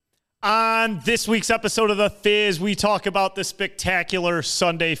On this week's episode of The Fizz, we talk about the spectacular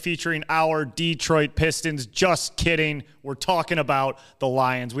Sunday featuring our Detroit Pistons. Just kidding. We're talking about the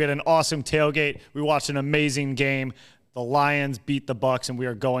Lions. We had an awesome tailgate. We watched an amazing game. The Lions beat the Bucs, and we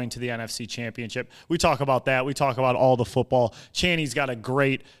are going to the NFC Championship. We talk about that. We talk about all the football. Channy's got a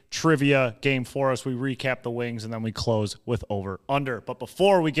great trivia game for us. We recap the wings, and then we close with over-under. But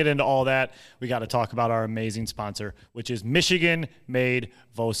before we get into all that, we got to talk about our amazing sponsor, which is Michigan-made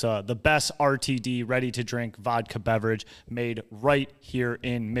Vosa, the best RTD, ready-to-drink vodka beverage made right here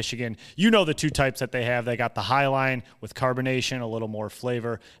in Michigan. You know the two types that they have. They got the High Line with carbonation, a little more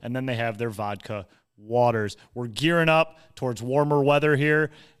flavor, and then they have their vodka waters. We're gearing up towards warmer weather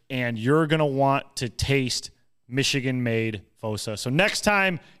here, and you're going to want to taste Michigan-made Vosa. So next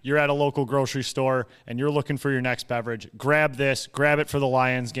time you're at a local grocery store and you're looking for your next beverage, grab this, grab it for the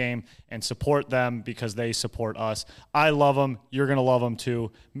Lions game, and support them because they support us. I love them. You're going to love them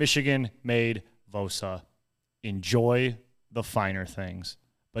too. Michigan-made Vosa. Enjoy the finer things.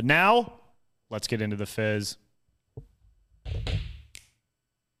 But now, let's get into the Fizz.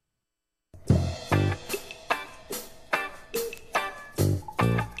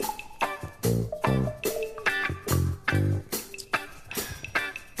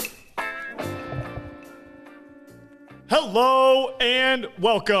 Hello and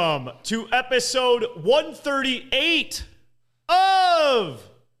welcome to episode 138 of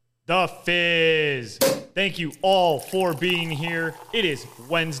The Fizz. Thank you all for being here. It is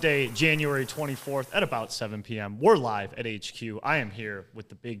Wednesday, January 24th at about 7 p.m. We're live at HQ. I am here with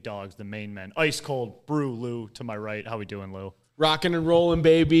the big dogs, the main men. Ice cold brew Lou to my right. How we doing, Lou? Rocking and rolling,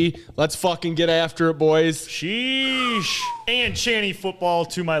 baby. Let's fucking get after it, boys. Sheesh. And Channy football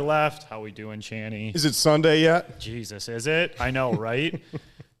to my left. How we doing, Channy? Is it Sunday yet? Jesus, is it? I know, right?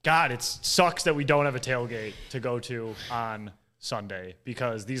 God, it sucks that we don't have a tailgate to go to on Sunday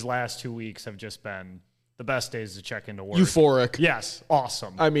because these last 2 weeks have just been the best days to check into work. Euphoric. Yes,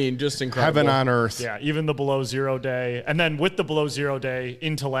 awesome. I mean, just incredible. Heaven on earth. Yeah, even the below zero day. And then with the below zero day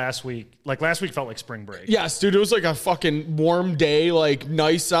into last week, like last week felt like spring break. Yes, dude, it was like a fucking warm day, like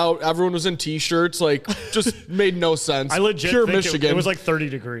nice out. Everyone was in T-shirts, like just made no sense. I legit Pure think Michigan. it was like 30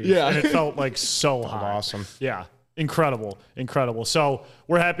 degrees. Yeah. And it felt like so hot. Awesome. Yeah. Incredible. So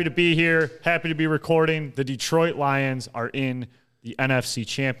we're happy to be here, happy to be recording. The Detroit Lions are in the NFC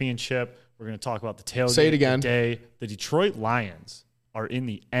Championship. We're going to talk about the tailgate. Say it again. Today. The Detroit Lions are in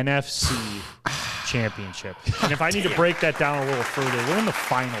the NFC Championship. And if I need to break that down a little further, we're in the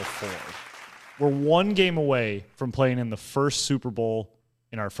Final Four. We're one game away from playing in the first Super Bowl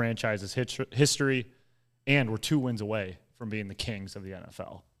in our franchise's history, and we're 2 wins away from being the kings of the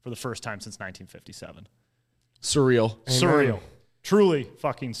NFL for the first time since 1957. Surreal. Surreal. Truly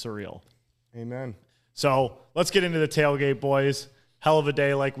fucking surreal. Amen. So let's get into the tailgate, boys. Hell of a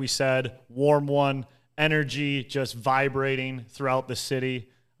day, like we said. Warm one. Energy just vibrating throughout the city.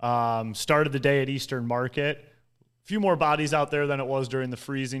 Started the day at Eastern Market. A few more bodies out there than it was during the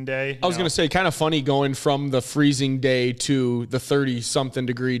freezing day. I was going to say, kind of funny going from the freezing day to the 30-something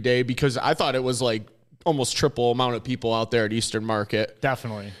degree day because I thought it was like almost triple amount of people out there at Eastern Market.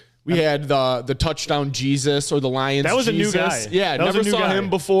 Definitely. We had the touchdown Jesus or the Lions Jesus. That was a new guy. Yeah, that never saw him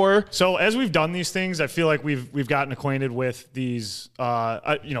before. So as we've done these things, I feel like we've gotten acquainted with these, Hall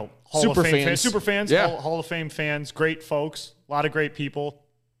Super of Fame fans. Super fans, Yeah. Hall of Fame fans, great folks, a lot of great people.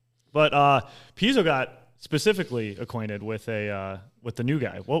 But Pizzo got specifically acquainted with the new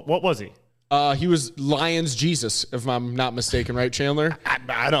guy. What was he? He was Lions Jesus, if I'm not mistaken, right, Chandler?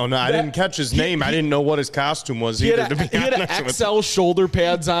 I don't know. I didn't catch his name. I didn't know what his costume was either, to be He had honest with XL shoulder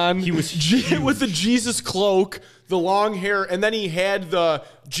pads on. He was with the Jesus cloak, the long hair, and then he had the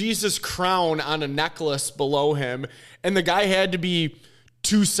Jesus crown on a necklace below him. And the guy had to be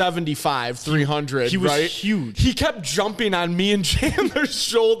 275, 300, He was right? huge. He kept jumping on me and Chandler's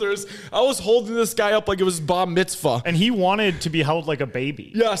shoulders. I was holding this guy up like it was bar mitzvah. And he wanted to be held like a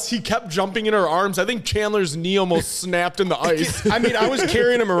baby. Yes, he kept jumping in our arms. I think Chandler's knee almost snapped in the ice. I mean, I was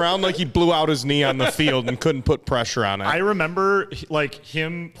carrying him around like he blew out his knee on the field and couldn't put pressure on it. I remember like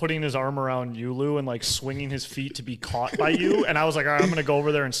him putting his arm around you, Lou, and like swinging his feet to be caught by you. And I was like, all right, I'm going to go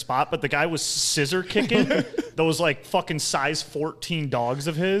over there and spot. But the guy was scissor kicking those like fucking size 14 dogs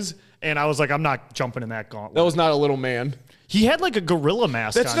of his. And I was like, I'm not jumping in that gauntlet. That was not a little man. He had like a gorilla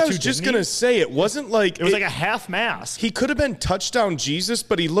mask That's on, what I was too, just didn't going he? to say. It wasn't like... It was like a half mask. He could have been Touchdown Jesus,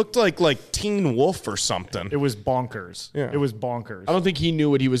 but he looked like Teen Wolf or something. It was bonkers. Yeah. It was bonkers. I don't think he knew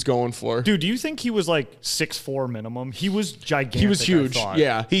what he was going for. Dude, do you think he was like 6'4" minimum? He was gigantic. He was huge. I thought.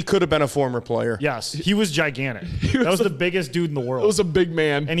 Yeah. He could have been a former player. Yes, he was gigantic. That was the biggest dude in the world. It was a big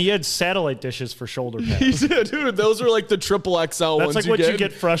man. And he had satellite dishes for shoulder pads. He did, dude. Those are like the triple XL That's ones like what you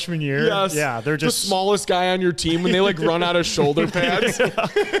get freshman year. Yes. Yeah, they're just the smallest guy on your team when they like run out of shoulder pads.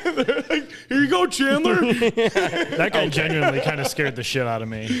 They're like, here you go, Chandler. That guy genuinely kind of scared the shit out of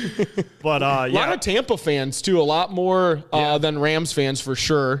me. But A lot of Tampa fans too. A lot more than Rams fans for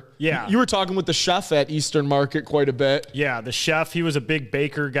sure. Yeah. You were talking with the chef at Eastern Market quite a bit. Yeah, the chef, he was a big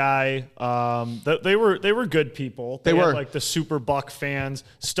Baker guy. They were good people. They were. Had, like the Super Buck fans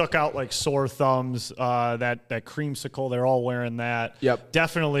stuck out like sore thumbs. That creamsicle, they're all wearing that. Yep.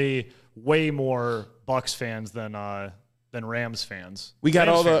 Definitely way more Bucks fans than Rams fans. We got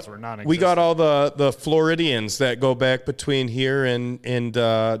Rams all fans were the Floridians that go back between here and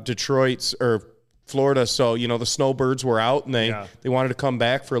Detroit or Florida. So, the snowbirds were out and they wanted to come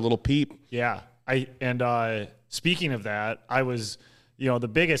back for a little peep. Yeah. Speaking of that, I was, the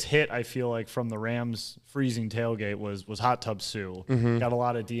biggest hit I feel like from the Rams freezing tailgate was Hot Tub Sue. Mm-hmm. Got a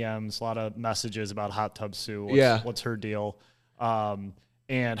lot of DMs, a lot of messages about Hot Tub Sue. What's her deal?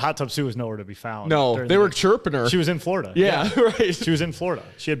 And Hot Tub Sue was nowhere to be found. No, they were chirping her. She was in Florida. Yeah, right. She was in Florida.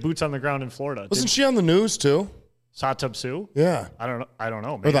 She had boots on the ground in Florida. Wasn't she on the news too? Hot Tub Sue? Yeah. I don't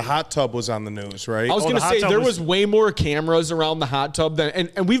know. Or Maybe. the hot tub was on the news, right? I was going the to hot say tub there was- was way more cameras around the hot tub than,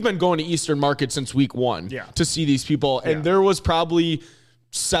 and we've been going to Eastern Market since week 1 to see these people, and there was probably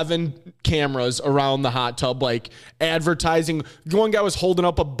 7 cameras around the hot tub, like advertising. One guy was holding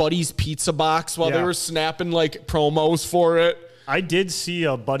up a Buddy's pizza box while they were snapping like promos for it. I did see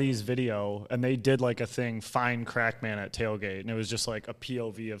a Buddy's video, and they did like a thing, find Crackman at tailgate, and it was just like a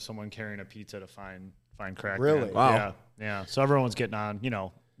POV of someone carrying a pizza to find Crackman. Really? Wow. Yeah. So everyone's getting on,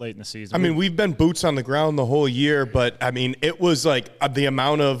 late in the season. I mean, we've been boots on the ground the whole year, but I mean, it was like the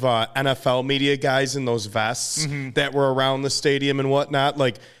amount of NFL media guys in those vests that were around the stadium and whatnot.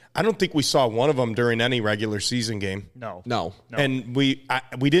 Like, I don't think we saw one of them during any regular season game. No. And we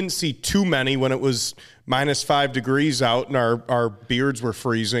didn't see too many when it was -5 degrees out and our beards were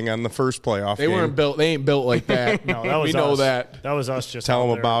freezing on the first playoff They game. weren't built. They ain't built like that. No, that was we know us. that. That was us just Tell out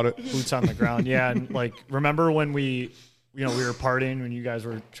them there, about it. Boots on the ground. Yeah, and like remember when we were partying when you guys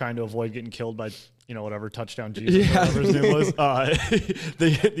were trying to avoid getting killed by whatever touchdown Jesus, whatever his name was.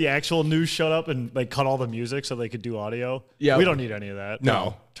 The actual news shut up and they cut all the music so they could do audio. Yeah, we don't need any of that.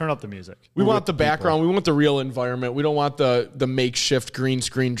 No. Turn up the music. We want the background. We want the real environment. We don't want the makeshift green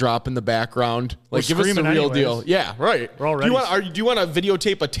screen drop in the background. Like, give us the screaming real anyways. deal. Yeah, right. We're all ready. Do you want to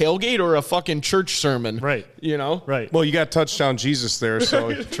videotape a tailgate or a fucking church sermon? Right. Right. Well, you got touchdown Jesus there,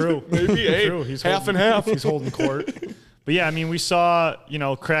 so True. Maybe, hey, True. He's half holding, and half. He's holding court. But yeah, I mean, we saw,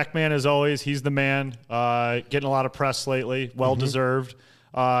 Crackman as always. He's the man. Getting a lot of press lately. Well deserved.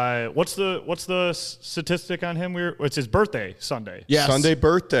 What's the statistic on him? It's his birthday Sunday. Yes. Sunday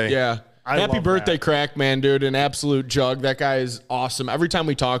birthday. Yeah. Happy love birthday, that. Crack Man, dude. An absolute jug. That guy is awesome. Every time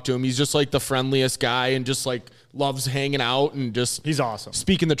we talk to him, he's just like the friendliest guy and just like loves hanging out and just He's awesome.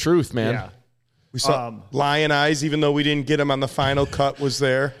 speaking the truth, man. Yeah. We saw Lion Eyes, even though we didn't get him on the final cut, was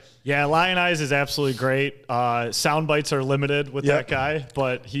there. Yeah, Lion Eyes is absolutely great. Sound bites are limited with that guy,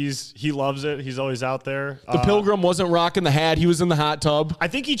 but he loves it. He's always out there. The Pilgrim wasn't rocking the hat. He was in the hot tub. I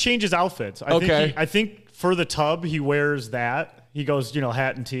think he changes outfits. Okay. I think for the tub, he wears that. He goes,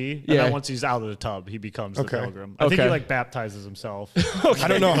 hat and tee. And then once he's out of the tub, he becomes the Pilgrim. I think he baptizes himself. I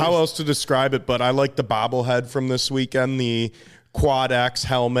don't know how else to describe it, but I like the bobblehead from this weekend, the Quad X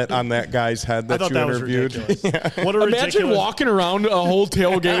helmet on that guy's head that you interviewed. Was ridiculous. What a Imagine ridiculous, walking around a whole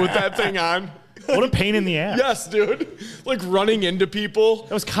tailgate with that thing on. what a pain in the ass. Yes, dude. Like running into people.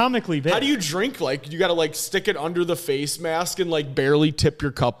 That was comically big. How do you drink? Like, you got to like stick it under the face mask and like barely tip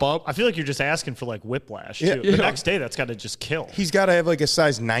your cup up. I feel like you're just asking for like whiplash too. Yeah. The next day, that's got to just kill. He's got to have like a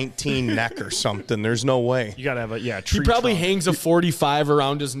size 19 neck or something. There's no way. You got to have He tree probably trunk. hangs a 45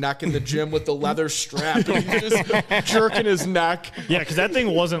 around his neck in the gym with the leather strap and he's just jerking his neck. Yeah, because that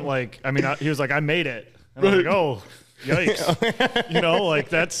thing wasn't like, he was like, I made it. And I was like, oh,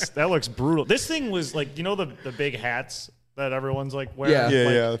 yikes. That looks brutal. This thing was like, the big hats that everyone's like wearing?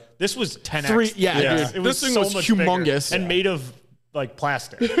 Yeah. Like, this was 10X. Dude. It was This thing so was much humongous. bigger and made of like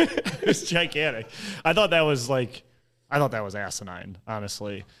plastic. It's gigantic. I thought that was asinine,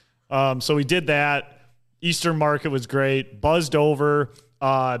 honestly. So we did that. Eastern Market was great. Buzzed over.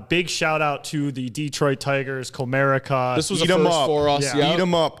 Big shout out to the Detroit Tigers, Comerica. This was Eat a 'em first up. for us. Yeah. Yeah. Eat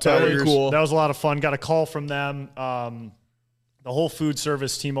 'em up, Very Tigers. cool. That was a lot of fun. Got a call from them. the whole food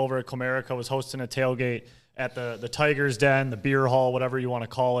service team over at Comerica was hosting a tailgate at the Tigers Den, the beer hall, whatever you want to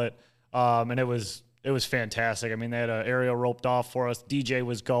call it. And it was fantastic. I mean, they had an area roped off for us. DJ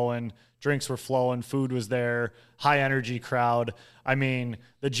was going, drinks were flowing, food was there, high energy crowd. I mean,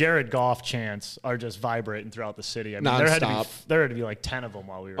 the Jared Goff chants are just vibrating throughout the city. I mean, there had to be like 10 of them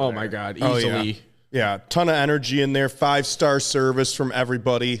while we were there. Oh my God, easily. Yeah, ton of energy in there. 5-star service from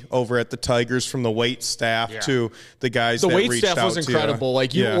everybody over at the Tigers, from the wait staff to the guys. The that wait reached staff out was incredible. You.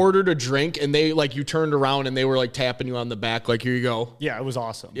 Like you ordered a drink and they you turned around and they were like tapping you on the back, like here you go. Yeah, it was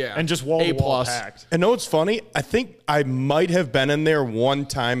awesome. Yeah, and just wall to wall packed. And know what's funny? I think I might have been in there one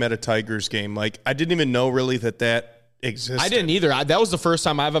time at a Tigers game. Like I didn't even know really that existed. I didn't either. That was the first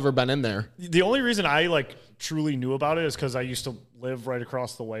time I've ever been in there. The only reason I truly knew about it is because I used to live right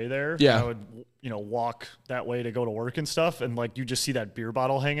across the way there. Yeah. I would, walk that way to go to work and stuff. And you just see that beer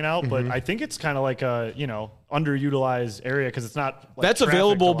bottle hanging out. But I think it's kind of like a, underutilized area because it's not. That's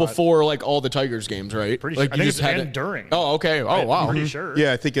available before all the Tigers games, right? Pretty sure. I think it's during. Oh, okay. Oh, wow. I'm pretty sure.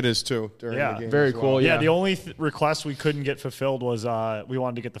 Yeah, I think it is too. During the game very cool. Yeah. The only request we couldn't get fulfilled was we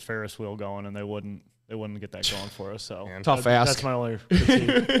wanted to get the Ferris wheel going and they wouldn't get that going for us. So tough ask. That's my only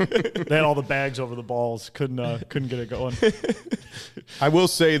critique. They had all the bags over the balls. Couldn't get it going. I will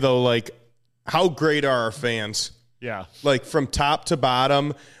say though, how great are our fans? Yeah. From top to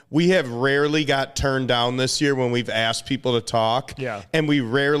bottom, we have rarely got turned down this year when we've asked people to talk. Yeah. And we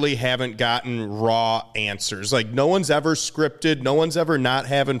rarely haven't gotten raw answers. No one's ever scripted. No one's ever not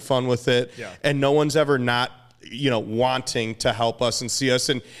having fun with it. Yeah. And no one's ever not wanting to help us and see us.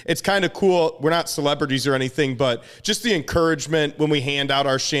 And it's kind of cool. We're not celebrities or anything, but just the encouragement when we hand out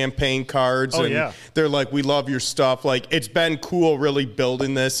our champagne cards they're like, we love your stuff. It's been cool really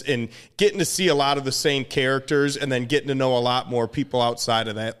building this and getting to see a lot of the same characters and then getting to know a lot more people outside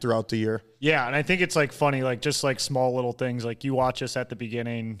of that throughout the year. Yeah, and I think it's funny, just small little things. You watch us at the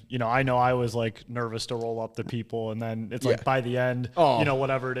beginning, I know I was nervous to roll up to people, and then it's by the end,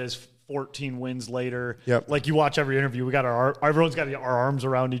 whatever it is, 14 wins later. Yep. You watch every interview, everyone's got our arms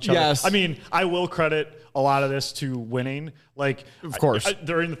around each other. Yes. I mean, I will credit a lot of this to winning. Of course.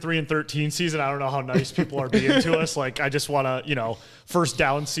 During the 3-13 season, I don't know how nice people are being to us. I just want to, first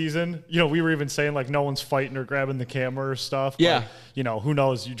down season, we were even saying no one's fighting or grabbing the camera or stuff. Yeah. But, who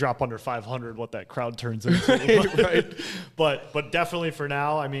knows? You drop under 500, what that crowd turns into. Right. But definitely for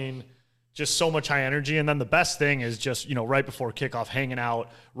now, I mean, just so much high energy. And then the best thing is just, right before kickoff, hanging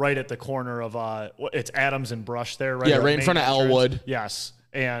out right at the corner of it's Adams and Brush there. Right. Yeah, right in front of Elwood. Yes.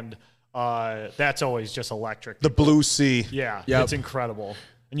 And that's always just electric. The Blue Sea. Yeah. Yep. It's incredible.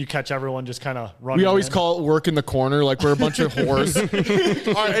 And you catch everyone just kind of running. We always call it work in the corner, we're a bunch of whores.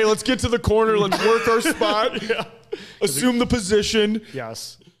 All right, hey, let's get to the corner. Let's work our spot. Yeah. Assume the position.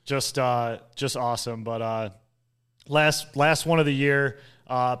 Yes. Just awesome. But last one of the year,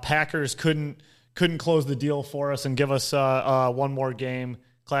 Packers couldn't close the deal for us and give us one more game.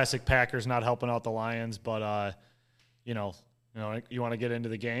 Classic Packers not helping out the Lions, but you want to get into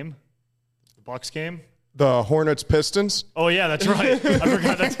the game, the Bucs game. The Hornets Pistons. Oh yeah, that's right. I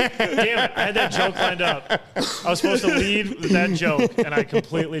forgot that. Damn it! I had that joke lined up. I was supposed to lead with that joke, and I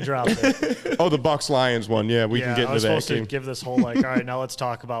completely dropped it. Oh, the Bucs Lions one. Yeah, we can get into that game. I was supposed to give this whole all right, now let's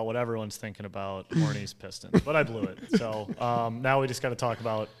talk about what everyone's thinking about Hornets Pistons, but I blew it. So now we just got to talk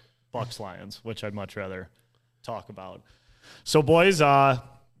about Bucs Lions, which I'd much rather talk about. So boys, a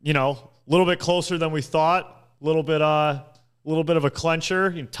little bit closer than we thought. A little bit of a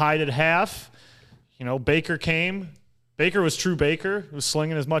clincher. Tied at half. Baker came. Baker was true Baker. He was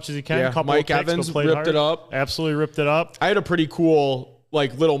slinging as much as he can. Yeah, Mike Evans ripped it up. Absolutely ripped it up. I had a pretty cool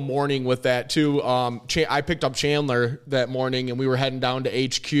little morning with that too. I picked up Chandler that morning and we were heading down to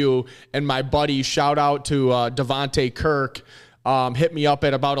HQ and my buddy, shout out to Devontae Kirk, hit me up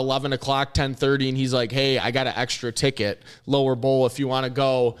at about 11 o'clock, 10:30, and he's like, hey, I got an extra ticket, lower bowl if you want to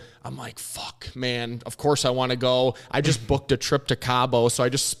go. I'm like, fuck, man, of course I want to go. I just booked a trip to Cabo, so I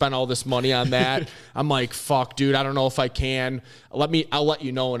just spent all this money on that. I'm like, fuck, dude, I don't know if I can. I'll let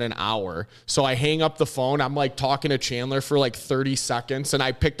you know in an hour. So I hang up the phone. I'm talking to Chandler for 30 seconds, and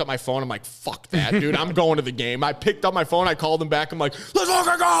I picked up my phone. I'm like, fuck that, dude. I'm going to the game. I picked up my phone. I called him back. I'm like, let's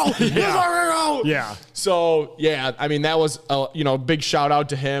fucking go. Let's fucking go. Yeah. So, yeah, I mean, that was, big shout out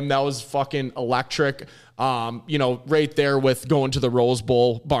to him. That was fucking electric. Right there with going to the Rose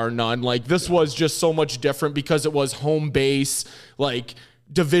Bowl, bar none. This was just so much different because it was home base,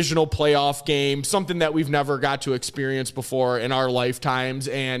 divisional playoff game, something that we've never got to experience before in our lifetimes.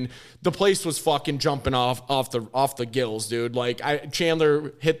 And the place was fucking jumping off the gills, dude.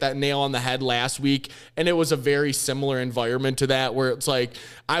 Chandler hit that nail on the head last week, and it was a very similar environment to that where it's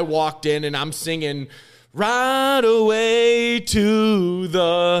I walked in and I'm singing Right away to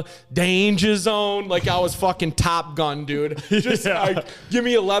the danger zone. Like I was fucking Top Gun, dude. Just like, give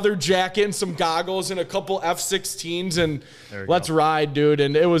me a leather jacket and some goggles and a couple F-16s and let's ride, dude.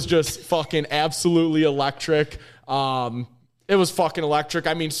 And it was just fucking absolutely electric. It was fucking electric.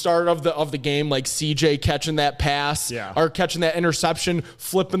 I mean, start of the game, like CJ catching that pass or catching that interception,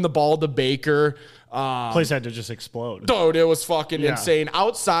 flipping the ball to Baker. Place had to just explode. Dude, it was fucking insane.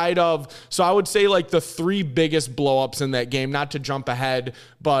 Outside of, so I would say like the three biggest blow-ups in that game, not to jump ahead,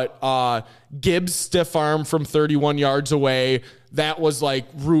 but Gibbs' stiff arm from 31 yards away, that was like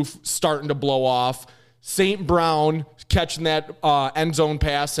roof starting to blow off. St. Brown catching that end zone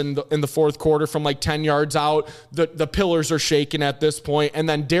pass in the fourth quarter from like 10 yards out. The pillars are shaking at this point. And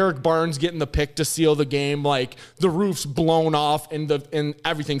then Derek Barnes getting the pick to seal the game. Like the roof's blown off and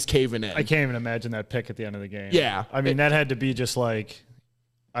everything's caving in. I can't even imagine that pick at the end of the game. Yeah. I mean, that had to be just like,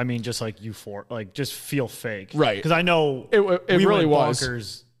 euphoric, like just feel fake. Right. Because I know it we really went was.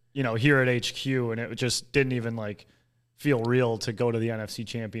 bonkers, here at HQ, and it just didn't even like feel real to go to the NFC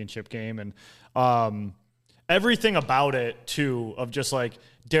Championship game. And, everything about it, too, of just like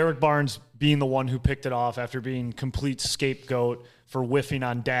Derek Barnes being the one who picked it off after being complete scapegoat for whiffing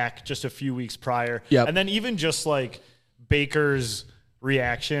on Dak just a few weeks prior. Yep. And then even just like Baker's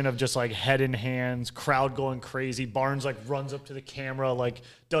reaction of just like head in hands, crowd going crazy. Barnes like runs up to the camera, like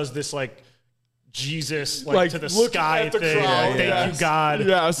does this Jesus like to the sky at the thing. crowd. Thank you, God.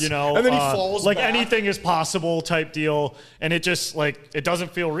 Yes. And then he falls like back. Anything is possible type deal. And it just like it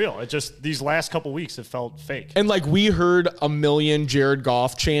doesn't feel real. It just these last couple weeks it felt fake. And like we heard a million Jared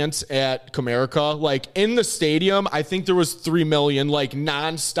Goff chants at Comerica. Like in the stadium, I think there was 3 million like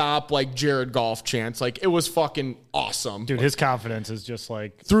nonstop like Jared Goff chants. Like it was fucking awesome. Dude, his confidence is just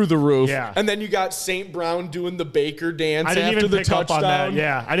like through the roof. Yeah. And then you got St. Brown doing the Baker dance I didn't after even the pick touchdown. Up on that.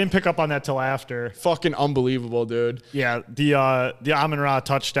 Yeah. I didn't pick up on that till after. Fucking unbelievable, dude. Yeah, the Amon-Ra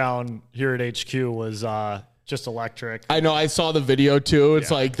touchdown here at HQ was just electric. I know. I saw the video too. It's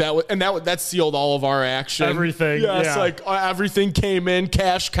like that sealed all of our action. Everything. Yeah, it's like everything came in.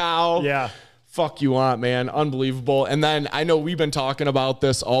 Cash cow. Yeah. Fuck you want, man. Unbelievable. And then I know we've been talking about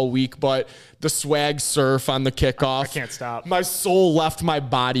this all week, but the swag surf on the kickoff. I can't stop. My soul left my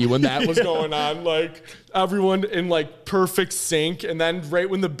body when that was going on. Like everyone in like perfect sync. And then right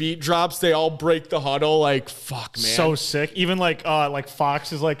when the beat drops, they all break the huddle. Like, fuck, man. So sick. Even like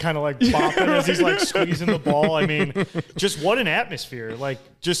Fox is like kind of like bopping as he's like squeezing the ball. I mean, just what an atmosphere. Like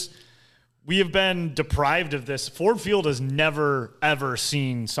just we have been deprived of this. Ford Field has never, ever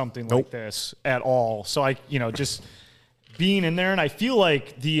seen something like this at all. So just being in there, and I feel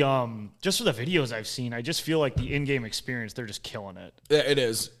like just for the videos I've seen, I just feel like the in-game experience, they're just killing it. Yeah, it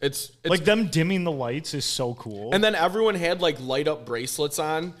is. It's like them dimming the lights is so cool. And then everyone had like light up bracelets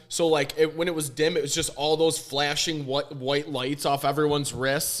on. So like when it was dim, it was just all those flashing white lights off everyone's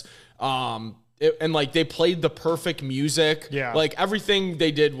wrists. And like they played the perfect music. Yeah. Like everything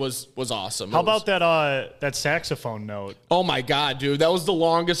they did was awesome. How about that saxophone note? Oh my God, dude. That was the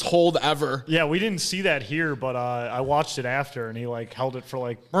longest hold ever. Yeah, we didn't see that here, but I watched it after and he like held it for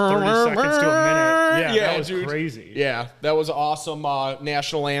like 30 seconds to a minute. Yeah, that was crazy. Yeah, that was awesome.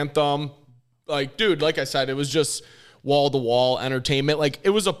 National anthem. Like, dude, like I said, it was just wall-to-wall entertainment. Like,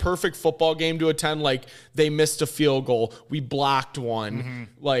 it was a perfect football game to attend. Like, they missed a field goal. We blocked one. Mm-hmm.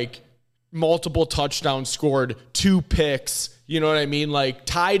 Like, multiple touchdowns scored, 2 picks, you know what I mean? Like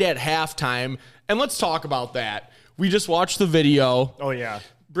tied at halftime. And let's talk about that. We just watched the video. Oh yeah.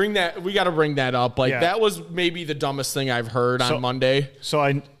 We got to bring that up. Like that was maybe the dumbest thing I've heard on Monday. So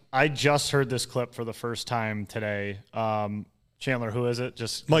I just heard this clip for the first time today. Chandler, who is it?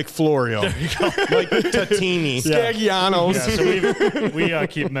 Just Mike Florio. There you go. Mike Tatini. Scaglianos. Yeah, so we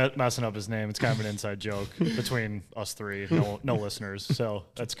keep messing up his name. It's kind of an inside joke between us three. No listeners, so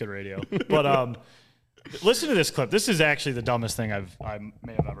that's good radio. But listen to this clip. This is actually the dumbest thing I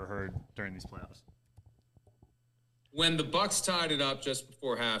may have ever heard during these playoffs. When the Bucs tied it up just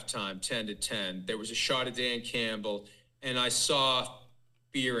before halftime, 10-10, there was a shot at Dan Campbell, and I saw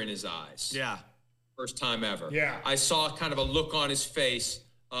fear in his eyes. Yeah. First time ever. Yeah. I saw kind of a look on his face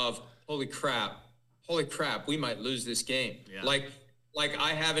of, holy crap, we might lose this game. Yeah. Like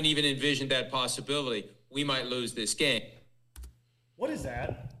I haven't even envisioned that possibility. We might lose this game. What is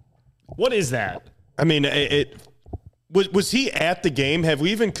that? I mean, was he at the game? Have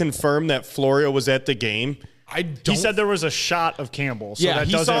we even confirmed that Florio was at the game? He said there was a shot of Campbell. So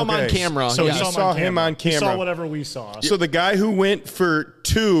he saw him on camera. So he saw him on camera. He saw whatever we saw. So the guy who went for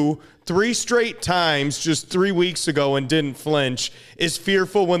 3 straight times just 3 weeks ago and didn't flinch is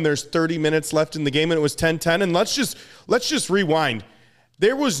fearful when there's 30 minutes left in the game and it was 10-10. And let's just rewind.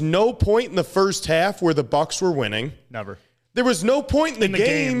 There was no point in the first half where the Bucs were winning. Never. There was no point in the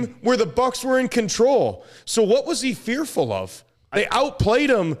game where the Bucs were in control. So what was he fearful of? They outplayed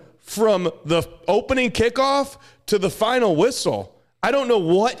him from the opening kickoff to the final whistle. I don't know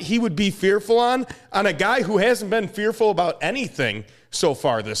what he would be fearful on a guy who hasn't been fearful about anything so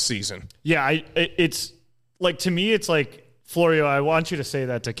far this season. Yeah, it's like, to me, it's like, Florio, I want you to say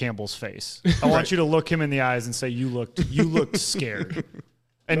that to Campbell's face. I want you to look him in the eyes and say, you looked scared.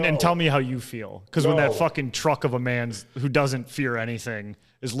 And tell me how you feel. Because when that fucking truck of a man who doesn't fear anything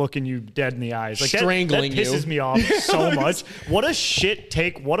is looking you dead in the eyes. Like strangling that pisses me off so much. What a shit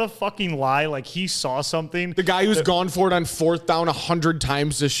take. What a fucking lie. Like, he saw something. The guy who's gone for it on 4th down 100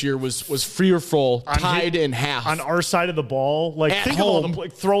 times this year was fearful, tied in half. On our side of the ball. Like, At think home. about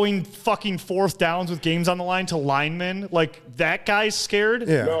like throwing fucking 4th downs with games on the line to linemen. Like, that guy's scared.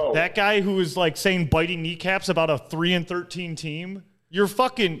 Yeah. No. That guy who is like saying biting kneecaps about a 3-13 team.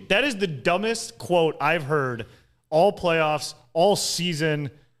 That is the dumbest quote I've heard all playoffs, all season.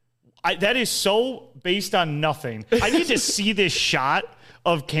 That is so based on nothing. I need to see this shot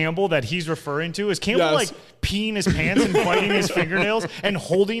of Campbell that he's referring to. Is Campbell like peeing his pants and biting his fingernails and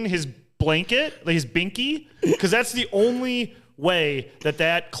holding his blanket, like his binky? Because that's the only way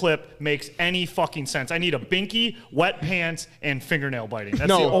that clip makes any fucking sense. I need a binky, wet pants, and fingernail biting.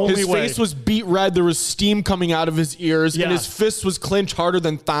 That's the only way. His face was beat red. There was steam coming out of his ears, and his fist was clenched harder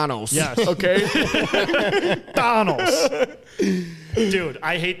than Thanos. Yes. Okay? Thanos. Dude,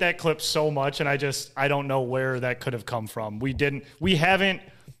 I hate that clip so much, and I don't know where that could have come from. We haven't,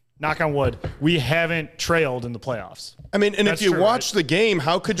 knock on wood, we haven't trailed in the playoffs. I mean, and That's if you true, watch right? the game,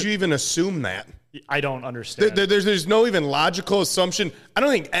 how could you even assume that? I don't understand. There's no even logical assumption. I don't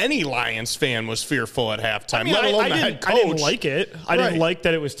think any Lions fan was fearful at halftime, I mean, let alone the head coach. I didn't like it. I didn't like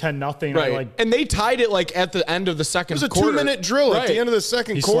that it was 10-0. Right. And they tied it like at the end of the second quarter. It was a 2-minute drill at the end of the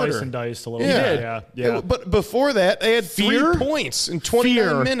second quarter. Sliced and diced a little bit. Yeah. But before that, they had 3 points in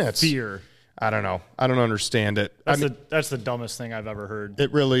 29 minutes. Fear. I don't know. I don't understand it. That's the dumbest thing I've ever heard.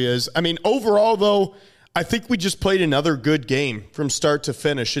 It really is. I mean, overall, though, I think we just played another good game from start to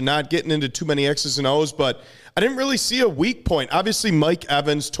finish and not getting into too many X's and O's, but I didn't really see a weak point. Obviously, Mike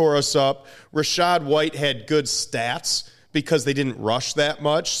Evans tore us up. Rashad White had good stats because they didn't rush that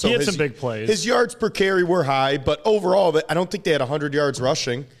much. So he had some big plays. His yards per carry were high, but overall, I don't think they had 100 yards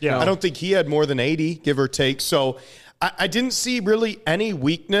rushing. Yeah. I don't think he had more than 80, give or take. So I didn't see really any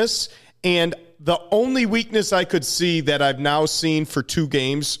weakness, and the only weakness I could see that I've now seen for 2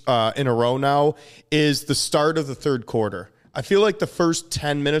 games in a row now is the start of the third quarter. I feel like the first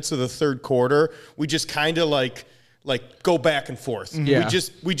 10 minutes of the third quarter, we just kind of like go back and forth. Yeah.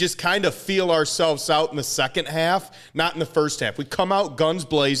 We just kind of feel ourselves out in the second half, not in the first half. We come out guns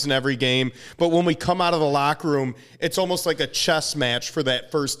blazing every game, but when we come out of the locker room, it's almost like a chess match for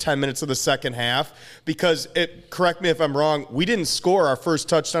that first 10 minutes of the second half because correct me if I'm wrong, we didn't score our first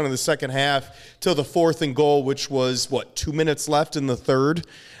touchdown in the second half till the 4th and goal, which was 2 minutes left in the third.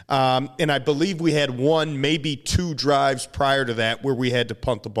 And I believe we had 1, maybe 2 drives prior to that where we had to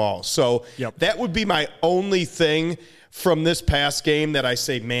punt the ball. So That would be my only thing from this past game that I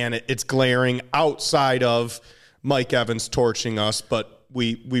say, man, it's glaring outside of Mike Evans torching us, but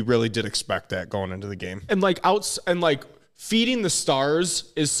we really did expect that going into the game. And feeding the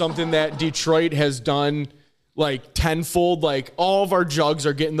stars is something that Detroit has done like tenfold. Like all of our jugs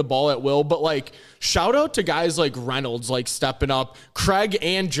are getting the ball at will, but like shout out to guys like Reynolds, like stepping up, Craig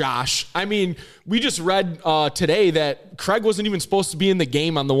and Josh. I mean, we just read today that Craig wasn't even supposed to be in the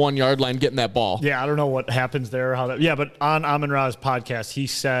game on the 1 yard line getting that ball. Yeah, I don't know what happens there. But on Amon-Ra's podcast, he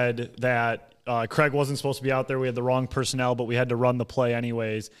said that Craig wasn't supposed to be out there. We had the wrong personnel, but we had to run the play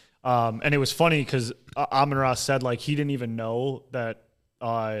anyways. And it was funny because Amon-Ra said like he didn't even know that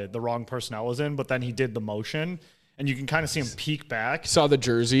the wrong personnel was in, but then he did the motion, and you can kind of see him peek back. Saw the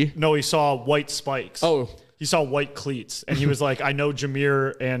jersey. No, he saw white spikes. Oh. He saw white cleats, and he was like, I know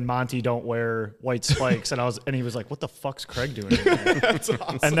Jameer and Monty don't wear white spikes. And he was like, what the fuck's Craig doing here? That's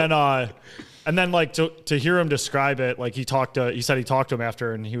awesome. And then like to hear him describe it, like he said he talked to him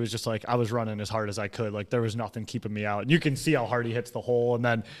after, and he was just like, I was running as hard as I could. Like there was nothing keeping me out. And you can see how hard he hits the hole. And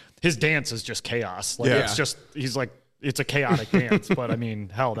then his dance is just chaos. Like it's just, he's like, it's a chaotic dance, but I mean,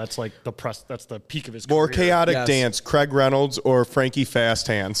 hell, that's like that's the peak of his career. More chaotic dance, Craig Reynolds or Frankie Fast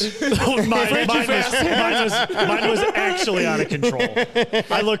Hands? mine was actually out of control.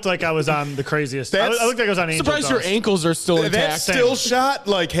 I looked like I was on the craziest. I looked like I was on Angel Surprised Dust. your ankles are still intact. That still shot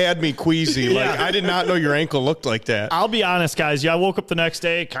had me queasy. Like I did not know your ankle looked like that. I'll be honest, guys. Yeah, I woke up the next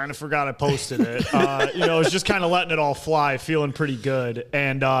day, kind of forgot I posted it. I was just kind of letting it all fly, feeling pretty good.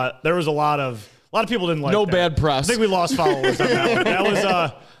 And there was a lot of A lot of people didn't like no that. bad press. I think we lost followers on that one.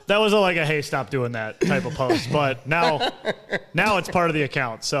 That was like a hey, stop doing that type of post. But now it's part of the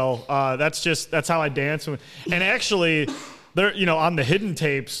account. So that's how I dance. And actually, there, on the hidden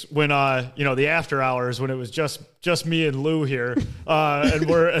tapes when the after hours when it was just me and Lou here, and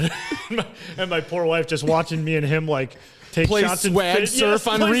my poor wife just watching me and him like take play shots swag surf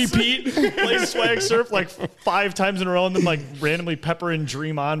on repeat. Play swag surf like 5 times in a row and then like randomly pepper in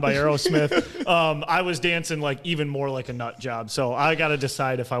Dream On by Aerosmith. I was dancing like even more like a nut job. So I got to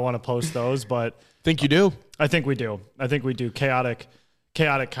decide if I want to post those, but think you do. I think we do. Chaotic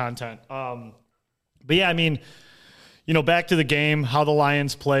content. But yeah, I mean, back to the game, how the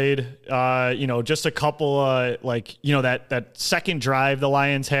Lions played, just a couple, that second drive the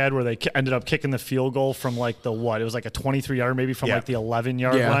Lions had where they ended up kicking the field goal from like it was like a 23-yard, maybe from like the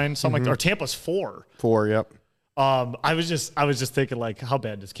 11-yard line, something like that. Or Tampa's 4. 4, yep. I was just thinking like, how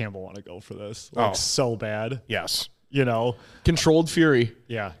bad does Campbell want to go for this? Like so bad. Yes. Controlled fury.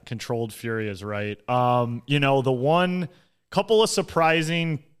 Yeah. Controlled fury is right. The one couple of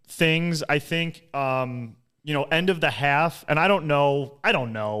surprising things, I think, end of the half, and I don't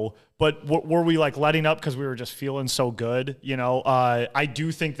know, but were we like letting up because we were just feeling so good? I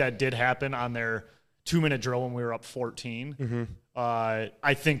do think that did happen on their 2-minute drill when we were up 14. Mm-hmm.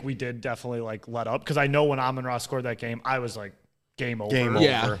 I think we did definitely like let up because I know when Amon-Ra scored that game, I was like, game over.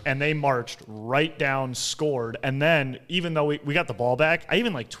 Yeah. And they marched right down, scored. And then even though we got the ball back, I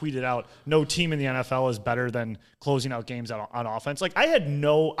even like tweeted out, no team in the NFL is better than closing out games on offense. Like I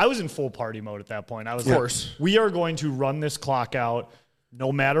was in full party mode at that point. I was of course. Like, we are going to run this clock out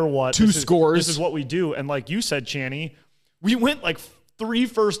no matter what. Two scores. This is what we do. And like you said, Channy, we went like 3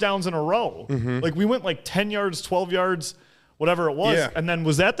 first downs in a row. Mm-hmm. Like we went like 10 yards, 12 yards, whatever it was. Yeah. And then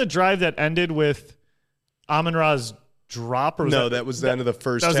was that the drive that ended with Amon-Ra's drop? Or that was the end of the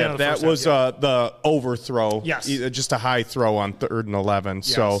first half. That was the overthrow. Yes. Just a high throw on 3rd and 11. Yes.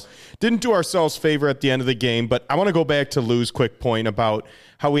 So didn't do ourselves favor at the end of the game, but I want to go back to Lou's quick point about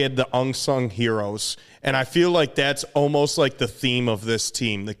how we had the unsung heroes. And I feel like that's almost like the theme of this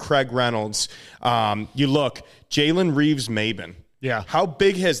team, the Craig Reynolds. You look, Jalen Reeves-Maybin. Yeah. How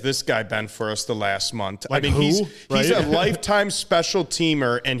big has this guy been for us the last month? Like he's a lifetime special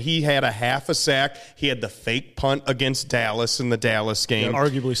teamer, and he had a half a sack. He had the fake punt against Dallas in the Dallas game. Yeah,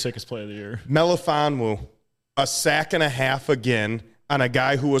 arguably sickest play of the year. Melifonwu, a sack and a half again on a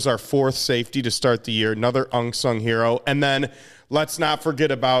guy who was our 4th safety to start the year, another unsung hero. And then let's not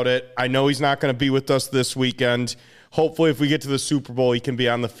forget about it. I know he's not going to be with us this weekend. Hopefully, if we get to the Super Bowl, he can be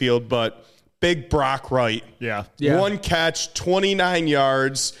on the field, but big Brock Wright. Yeah. 1 catch, 29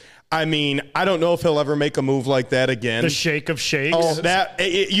 yards. I mean, I don't know if he'll ever make a move like that again. The shake of shakes. Oh,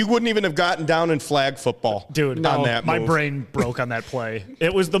 you wouldn't even have gotten down in flag football. Dude, on that my move. brain broke on that play.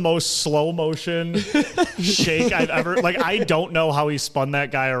 It was the most slow motion shake I've ever. Like, I don't know how he spun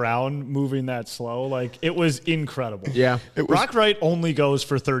that guy around moving that slow. Like, it was incredible. Yeah. Brock Wright only goes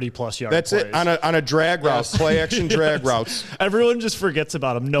for 30-plus yard That's plays. it on a drag route, play action drag routes. Everyone just forgets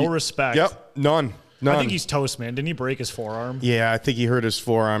about him. No respect. Yep, none. I think he's toast, man. Didn't he break his forearm? Yeah, I think he hurt his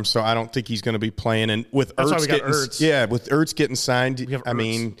forearm, so I don't think he's going to be playing. And with That's Ertz why we got Ertz. Yeah, with Ertz getting signed, I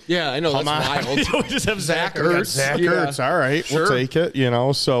mean, yeah, I know that's wild. We just have Zach Ertz. Zach Ertz. All right, sure. We'll take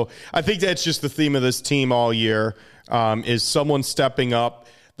it. So I think that's just the theme of this team all year is someone stepping up.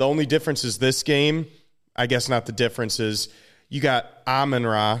 The only difference is this game. I guess not the difference is you got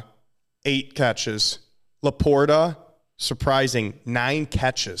Amon-Ra, 8 catches, Laporta. Surprising 9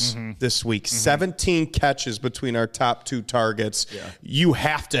 catches this week, 17 catches between our top 2 targets. Yeah. You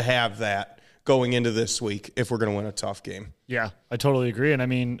have to have that going into this week if we're going to win a tough game. Yeah, I totally agree. And I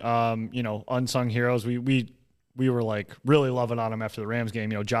mean, unsung heroes, we were like really loving on him after the Rams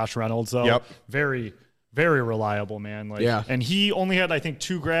game. Josh Reynolds, though, very, very reliable, man. Like, yeah. And he only had, I think,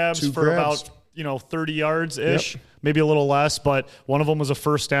 2 grabs for about 30 yards ish, maybe a little less, but one of them was a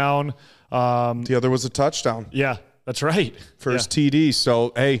first down. The other was a touchdown. Yeah. That's right. First TD.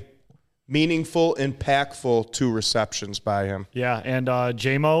 So, hey, meaningful, impactful 2 receptions by him. Yeah, and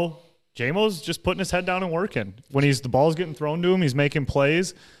J-Mo's just putting his head down and working. When the ball's getting thrown to him, he's making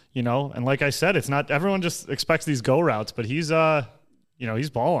plays, And like I said, it's not everyone just expects these go routes, but he's he's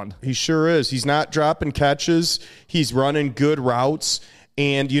balling. He sure is. He's not dropping catches. He's running good routes.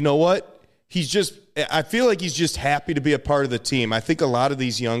 And you know what? I feel like he's just happy to be a part of the team. I think a lot of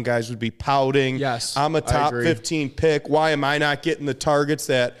these young guys would be pouting. Yes, I'm a top 15 pick. Why am I not getting the targets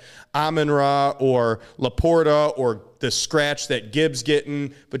that Amon-Ra or Laporta or the scratch that Gibbs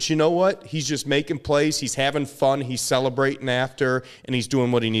getting. But you know what? He's just making plays. He's having fun. He's celebrating after, and he's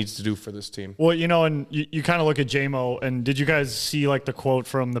doing what he needs to do for this team. Well, and you kind of look at J-Mo, and did you guys see like the quote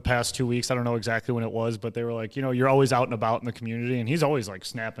from the past 2 weeks? I don't know exactly when it was, but they were like, you're always out and about in the community, and he's always like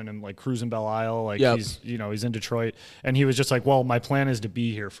snapping and like cruising Belle Isle, like he's in Detroit, and he was just like, well, my plan is to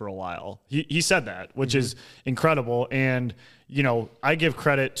be here for a while. He said that, which is incredible, and I give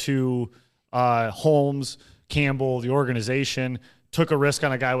credit to Holmes, Campbell, the organization. Took a risk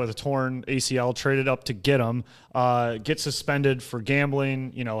on a guy with a torn ACL, traded up to get him, get suspended for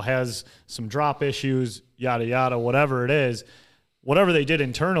gambling, has some drop issues, yada, yada, whatever it is. Whatever they did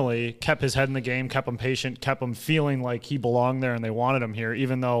internally kept his head in the game, kept him patient, kept him feeling like he belonged there and they wanted him here,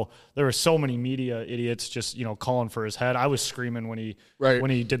 even though there were so many media idiots just, calling for his head. I was screaming when he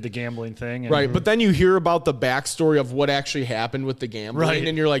did the gambling thing. And, right, but then you hear about the backstory of what actually happened with the gambling,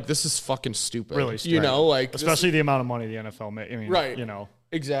 and you're like, this is fucking stupid. Really stupid. Especially the amount of money the NFL made.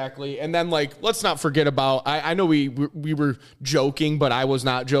 Exactly. And then, let's not forget about, I know we were joking, but I was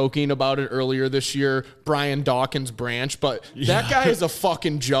not joking about it earlier this year, Brian Dawkins Branch, but that guy is a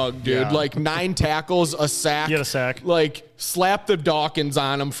fucking jug, dude. Yeah. 9 tackles, a sack. He had a sack. Slap the Dawkins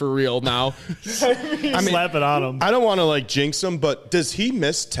on him for real now. Slap it on him. I don't want to jinx him, but does he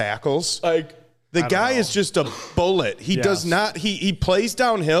miss tackles? The guy is just a bullet. He does not, he plays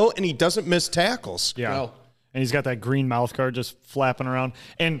downhill and he doesn't miss tackles. Yeah. No. And he's got that green mouth guard just flapping around.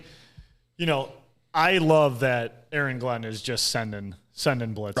 And, I love that Aaron Glenn is just sending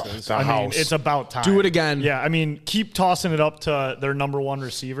blitzes. It's about time. Do it again. Yeah, keep tossing it up to their number one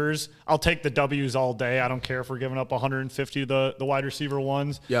receivers. I'll take the W's all day. I don't care if we're giving up 150 to the wide receiver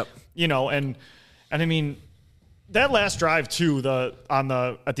ones. Yep. And that last drive too, at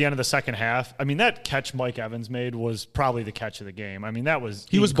the end of the second half, that catch Mike Evans made was probably the catch of the game.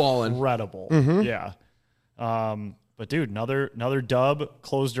 He was balling. Incredible. Mm-hmm. Yeah. But dude, another dub,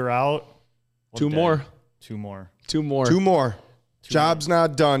 closed her out. Two more. Job's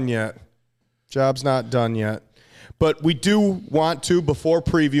not done yet. But we do want to, before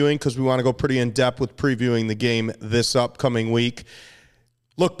previewing, because we want to go pretty in-depth with previewing the game this upcoming week,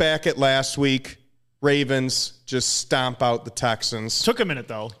 look back at last week. Ravens just stomp out the Texans. Took a minute,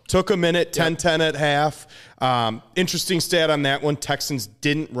 though. 10-10 at half. Interesting stat on that one. Texans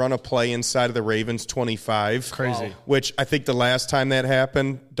didn't run a play inside of the Ravens 25. Crazy. Wow. Which I think the last time that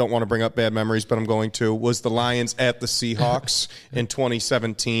happened, don't want to bring up bad memories, but I'm going to, was the Lions at the Seahawks in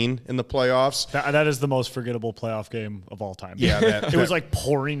 2017 in the playoffs. That is the most forgettable playoff game of all time. Yeah. It was like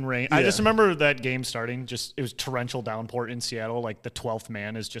pouring rain. Yeah. I just remember that game starting, it was torrential downpour in Seattle. The 12th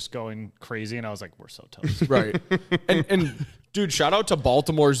man is just going crazy, and I was like, we're so toast. Right. And dude, shout out to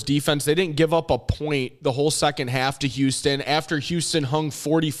Baltimore's defense. They didn't give up a point the whole second half to Houston after Houston hung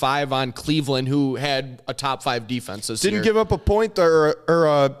 45 on Cleveland, who had a top 5 defense this year. Didn't give up a point or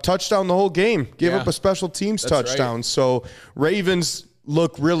a touchdown the whole game. Gave up a special teams touchdown. Right. So Ravens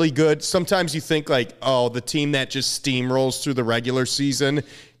look really good. Sometimes you think the team that just steamrolls through the regular season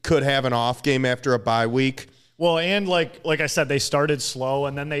could have an off game after a bye week. Well, and like I said, they started slow,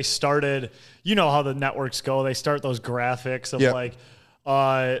 and then they started, how the networks go. They start those graphics of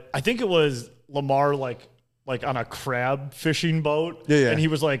I think it was Lamar like on a crab fishing boat, and he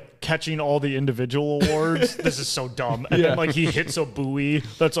was catching all the individual awards. This is so dumb. And then he hits a buoy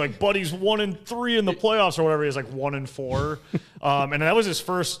that's but he's 1-3 in the playoffs or whatever. He's 1-4, and that was his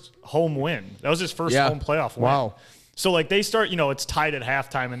first home win. That was his first home playoff win. Wow. So they start, it's tied at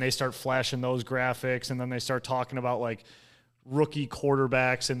halftime, and they start flashing those graphics, and then they start talking about rookie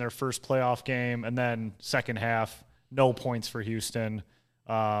quarterbacks in their first playoff game, and then second half, no points for Houston.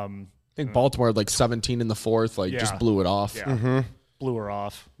 I think Baltimore had 17 in the fourth, just blew it off. Yeah. Mm-hmm. Blew her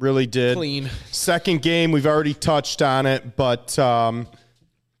off. Really did. Clean. Second game, we've already touched on it, but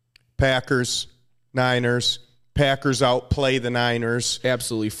Packers, Niners. Packers outplay the Niners.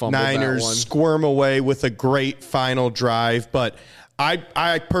 Absolutely fumbled Niners that one. Squirm away with a great final drive. But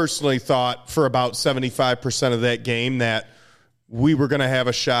I personally thought for about 75% of that game that we were going to have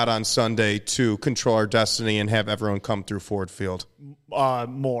a shot on Sunday to control our destiny and have everyone come through Ford Field.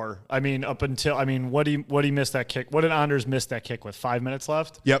 More. Up until what do you miss that kick? What did Anders miss that kick with 5 minutes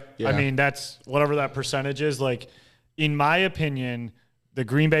left? Yep. Yeah. That's whatever that percentage is. In my opinion, the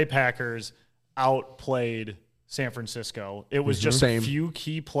Green Bay Packers outplayed San Francisco. It was just a few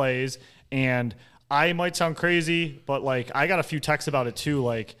key plays, and I might sound crazy, but I got a few texts about it too.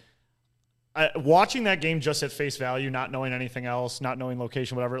 Watching that game just at face value, not knowing anything else, not knowing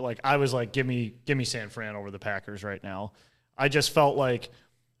location, whatever. I was give me San Fran over the Packers right now. I just felt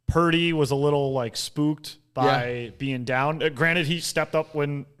Purdy was a little spooked by being down. Granted, he stepped up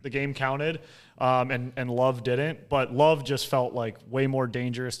when the game counted. and Love didn't. But Love just felt like way more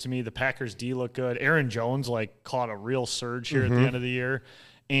dangerous to me. The Packers D looked good. Aaron Jones like caught a real surge here at the end of the year,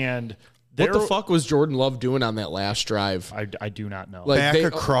 and. What the fuck was Jordan Love doing on that last drive? I do not know. Like back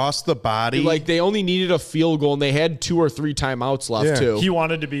across the body. Like they only needed a field goal, and they had 2 or 3 timeouts left too. He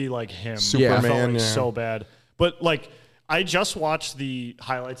wanted to be like him. Superman, I felt like so bad. But like I just watched the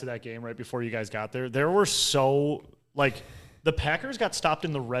highlights of that game right before you guys got there. There were so like the Packers got stopped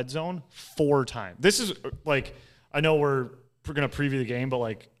in the red zone 4 times. This is like I know we're going to preview the game, but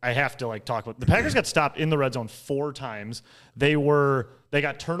like I have to like talk about the Packers got stopped in the red zone 4 times. They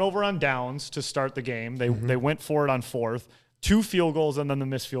got turnover on downs to start the game. They went for it on 4th, 2 field goals, and then the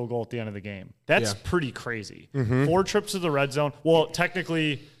missed field goal at the end of the game. That's pretty crazy. 4 trips to the red zone. Well,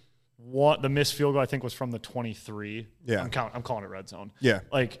 technically, the missed field goal I think was from the 23. Yeah, I'm calling it red zone. Yeah,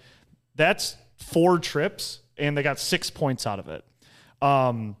 like that's 4 trips, and they got 6 points out of it.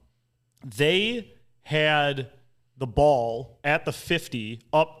 They had the ball at the 50,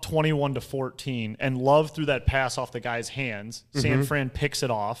 up 21-14, and Love threw that pass off the guy's hands. San Fran picks it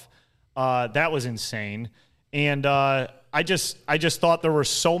off. That was insane. And I just thought there were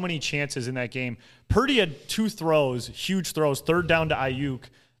so many chances in that game. Purdy had 2 throws, huge throws, 3rd down to Ayuk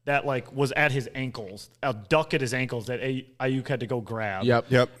that like was at his ankles, a duck at his ankles that Ayuk had to go grab.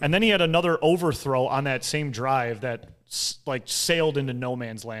 Yep. And then he had another overthrow on that same drive that like sailed into no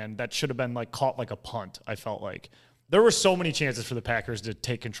man's land that should have been like caught like a punt. I felt like. There were so many chances for the Packers to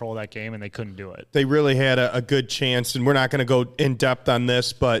take control of that game, and they couldn't do it. They really had a good chance, and we're not going to go in depth on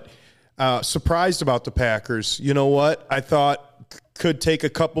this, but surprised about the Packers. You know what? I thought could take a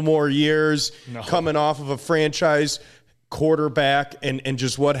couple more years coming off of a franchise quarterback and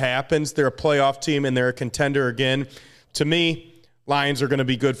just what happens. They're a playoff team, and they're a contender again. To me, Lions are going to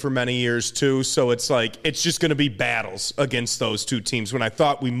be good for many years too, so it's like it's just going to be battles against those 2 teams when I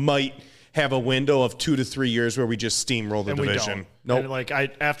thought we might – have a window of 2 to 3 years where we just steamroll the division. Nope. Like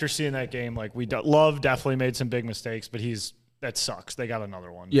after seeing that game, like Love definitely made some big mistakes, but that sucks. They got another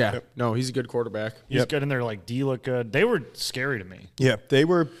one. Yeah. Yep. No, he's a good quarterback. He's good, and they're like D look good. They were scary to me. Yeah, they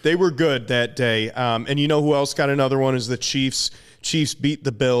were good that day. And you know who else got another one is the Chiefs. Chiefs beat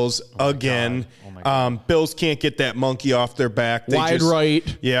the Bills again. Bills can't get that monkey off their back.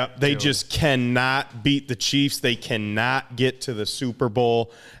 Right. Yeah, they just cannot beat the Chiefs. They cannot get to the Super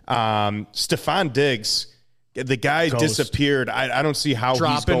Bowl. Stephon Diggs, the guy disappeared. I don't see how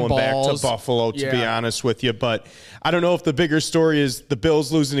he's going back to Buffalo, to be honest with you. But I don't know if the bigger story is the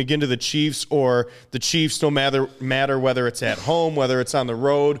Bills losing again to the Chiefs or the Chiefs, no matter whether it's at home, whether it's on the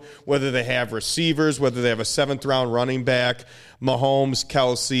road, whether they have receivers, whether they have a 7th-round running back. Mahomes,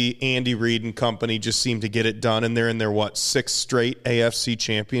 Kelsey, Andy Reid and company just seem to get it done, and they're in their, 6th straight AFC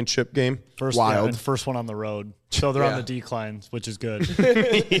championship game? First one on the road. So they're on the decline, which is good.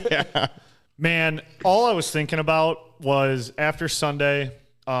 Yeah. Man, all I was thinking about was after Sunday,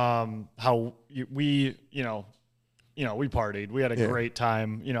 how we partied. We had a great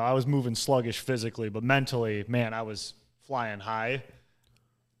time. You know, I was moving sluggish physically, but mentally, man, I was flying high.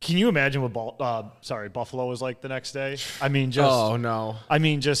 Can you imagine what Buffalo was like the next day? I mean,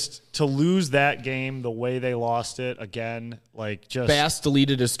 just to lose that game the way they lost it again, like just Bass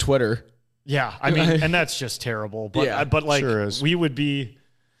deleted his Twitter. Yeah, I mean, and that's just terrible. But but like sure is. we would be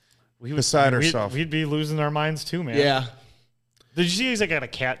beside ourselves. We'd be losing our minds too, man. Yeah. Did you see he's like got a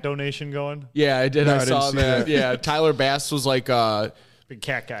cat donation going? Yeah, I did. No, I saw that. Yeah, Tyler Bass was like big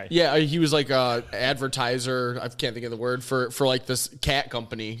cat guy. Yeah, he was like a advertiser. I can't think of the word for like this cat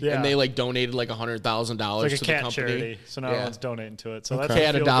company, and they like donated like $100,000 to the company. Charity. So now everyone's donating to it. So that's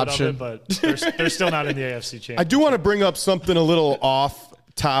cat adoption. It, but they're still not in the AFC championship. I do want to bring up something a little off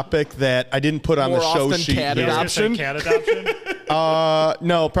topic that I didn't put on the show sheet. Cat adoption. Cat adoption.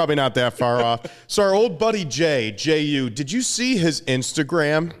 No, probably not that far off. So our old buddy JU, did you see his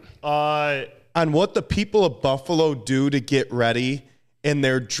Instagram on what the people of Buffalo do to get ready in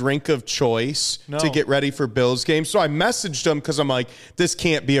their drink of choice to get ready for Bills games? So I messaged him because I'm like, this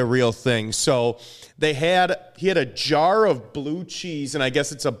can't be a real thing. So he had a jar of blue cheese, and I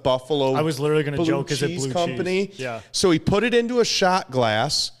guess it's a Buffalo. I was literally going to joke, is it blue company? Cheese? Yeah. So he put it into a shot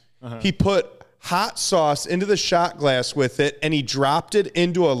glass. He put hot sauce into the shot glass with it, and he dropped it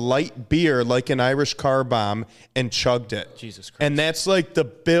into a light beer like an Irish car bomb and chugged it. Jesus Christ. And that's like the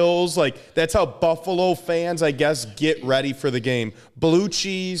Bills, like that's how Buffalo fans, I guess, get ready for the game. Blue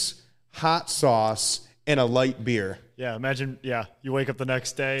cheese, hot sauce, and a light beer. Yeah, imagine, you wake up the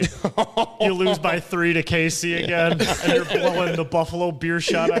next day, you lose by 3 to KC again, and you're blowing the Buffalo beer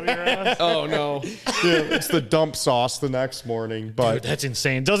shot out of your ass. Oh, no. Yeah, it's the dump sauce the next morning. But dude, that's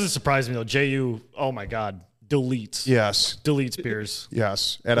insane. Doesn't surprise me, though. JU, oh, my God. deletes. Yes. Deletes beers.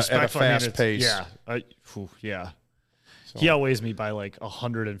 Yes. At a fast pace. Yeah. Yeah. So. He outweighs me by like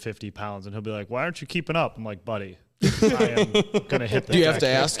 150 pounds, and he'll be like, "Why aren't you keeping up?" I'm like, "Buddy, I am gonna hit the." Do you have to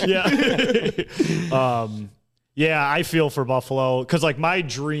ask? Yeah. Yeah, I feel for Buffalo because like my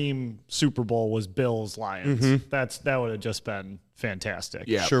dream Super Bowl was Bills Lions. Mm-hmm. That would have just been fantastic.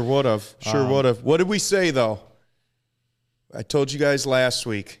 Yeah, sure would have. What did we say though? I told you guys last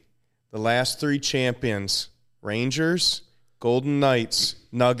week, the last 3 champions: Rangers, Golden Knights,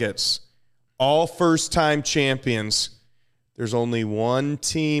 Nuggets, all first-time champions. There's only one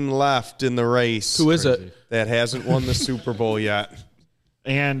team left in the race. Who is it? That hasn't won the Super Bowl yet.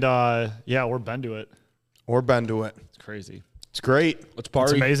 And we're been to it. It's crazy. It's great. Let's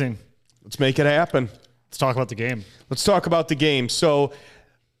party. It's amazing. Let's make it happen. Let's talk about the game. So,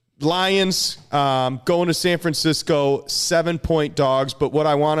 Lions going to San Francisco, 7-point dogs. But what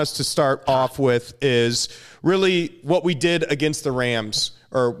I want us to start off with is really what we did against the Rams,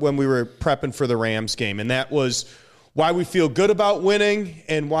 or when we were prepping for the Rams game. And that was why we feel good about winning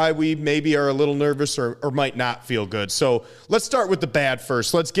and why we maybe are a little nervous or might not feel good. So let's start with the bad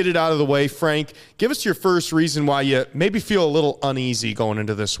first. Let's get it out of the way. Frank, give us your first reason why you maybe feel a little uneasy going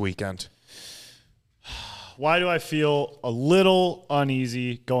into this weekend. Why do I feel a little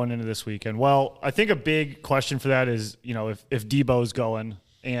uneasy going into this weekend? Well, I think a big question for that is, if Debo's going.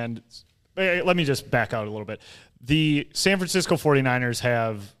 And let me just back out a little bit. The San Francisco 49ers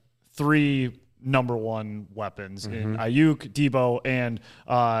have 3 number 1 weapons in Ayuk, Debo, and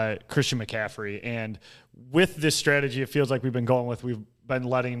Christian McCaffrey. And with this strategy, it feels like we've been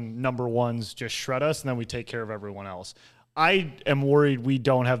letting number 1s just shred us, and then we take care of everyone else. I am worried we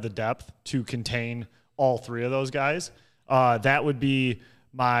don't have the depth to contain all 3 of those guys. That would be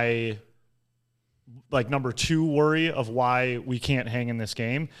my number 2 worry of why we can't hang in this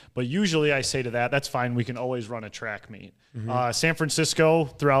game. But usually I say to that's fine. We can always run a track meet. San Francisco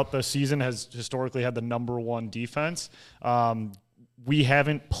throughout the season has historically had the number 1 defense. We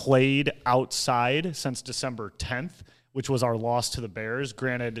haven't played outside since December 10th, which was our loss to the Bears.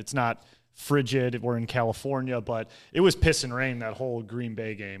 Granted, it's not frigid. We're in California, but it was piss and rain that whole Green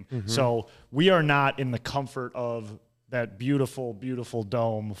Bay game. So we are not in the comfort of that beautiful, beautiful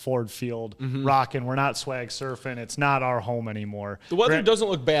dome, Ford Field, rocking. We're not swag surfing. It's not our home anymore. The weather doesn't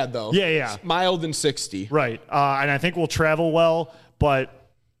look bad, though. Yeah. It's mild and 60. Right. And I think we'll travel well, but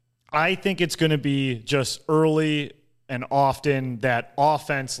I think it's going to be just early and often that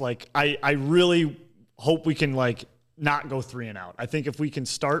offense. I really hope we can, not go 3 and out. I think if we can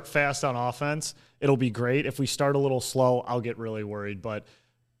start fast on offense, it'll be great. If we start a little slow, I'll get really worried. But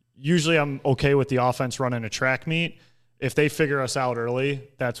usually I'm okay with the offense running a track meet. If they figure us out early,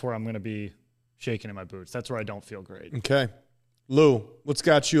 that's where I'm going to be shaking in my boots. That's where I don't feel great. Okay. Lou, what's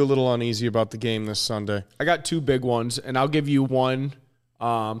got you a little uneasy about the game this Sunday? I got 2 big ones, and I'll give you one.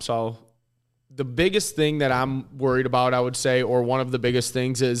 So the biggest thing that I'm worried about, I would say, or one of the biggest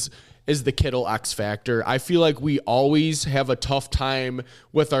things is the Kittle X factor. I feel like we always have a tough time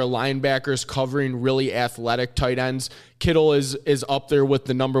with our linebackers covering really athletic tight ends. Kittle is up there with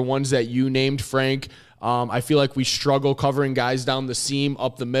the number 1s that you named, Frank. I feel like we struggle covering guys down the seam,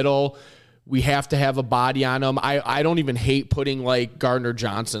 up the middle. We have to have a body on them. I don't even hate putting Gardner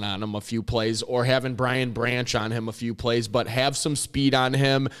Johnson on him a few plays or having Brian Branch on him a few plays, but have some speed on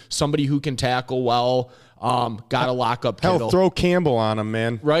him, somebody who can tackle well. Got to lock up Kittle. Hell, throw Campbell on him,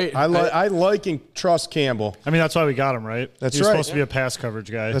 man. Right. I like and trust Campbell. I mean, that's why we got him, right? That's He's right. supposed to be a pass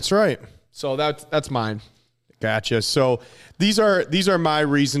coverage guy. That's right. So that's mine. Gotcha. So these are my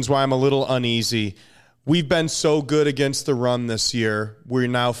reasons why I'm a little uneasy. We've been so good against the run this year. We're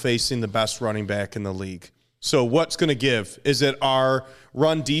now facing the best running back in the league. So what's going to give? Is it our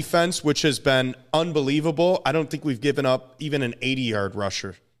run defense, which has been unbelievable? I don't think we've given up even an 80-yard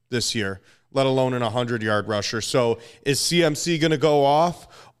rusher this year, let alone an 100-yard rusher. So is CMC going to go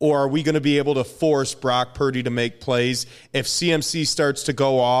off, or are we going to be able to force Brock Purdy to make plays? If CMC starts to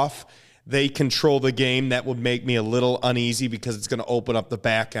go off, they control the game. That would make me a little uneasy because it's going to open up the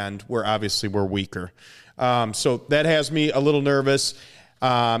back end where obviously we're weaker. So that has me a little nervous.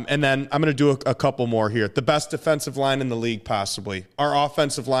 And then I'm going to do a couple more here. The best defensive line in the league, possibly. Our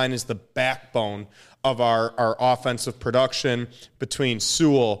offensive line is the backbone of our offensive production between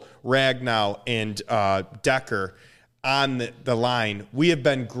Sewell, Ragnow, and Decker on the line. We have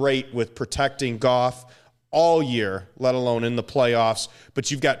been great with protecting Goff all year, let alone in the playoffs. But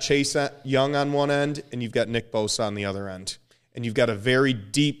you've got Chase Young on one end, and you've got Nick Bosa on the other end. And you've got a very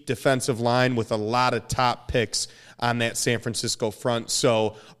deep defensive line with a lot of top picks on that San Francisco front.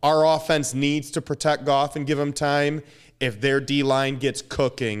 So our offense needs to protect Goff and give him time. If their D-line gets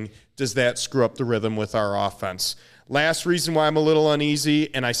cooking, does that screw up the rhythm with our offense? Last reason why I'm a little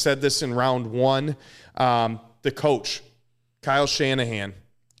uneasy, and I said this in round one, the coach, Kyle Shanahan.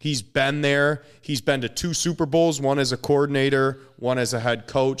 He's been there. He's been to 2 Super Bowls, one as a coordinator, one as a head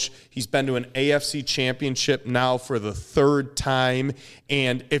coach. He's been to an AFC championship now for the 3rd time.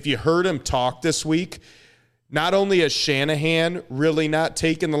 And if you heard him talk this week, not only has Shanahan really not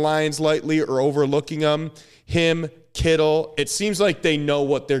taken the Lions lightly or overlooking them, him, Kittle, it seems like they know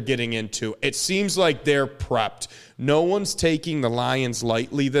what they're getting into. It seems like they're prepped. No one's taking the Lions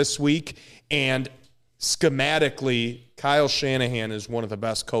lightly this week. And schematically, Kyle Shanahan is one of the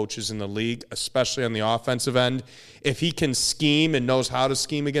best coaches in the league, especially on the offensive end. If he can scheme and knows how to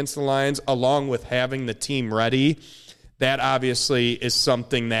scheme against the Lions, along with having the team ready, that obviously is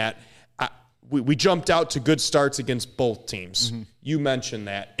something that we jumped out to good starts against both teams. Mm-hmm. You mentioned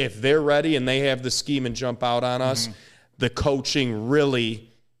that. If they're ready and they have the scheme and jump out on us, the coaching really,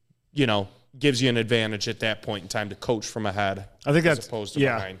 gives you an advantage at that point in time to coach from ahead. I think that's opposed to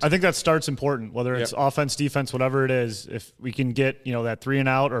behind. I think that start's important, whether it's offense, defense, whatever it is. If we can get, that 3 and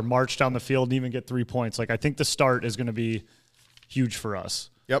out or march down the field and even get 3 points, I think the start is going to be huge for us.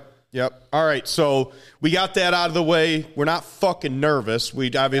 Yep. All right, so we got that out of the way. We're not fucking nervous.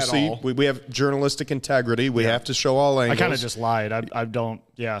 We obviously we have journalistic integrity. We have to show all angles. I kind of just lied. I don't.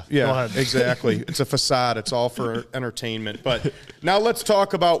 Yeah. Yeah. Go ahead. Exactly. It's a facade. It's all for entertainment. But now let's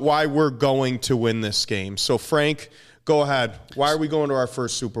talk about why we're going to win this game. So Frank, go ahead. Why are we going to our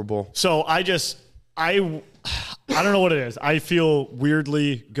first Super Bowl? So I don't know what it is. I feel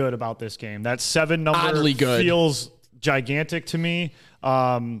weirdly good about this game. That 7 number feels gigantic to me.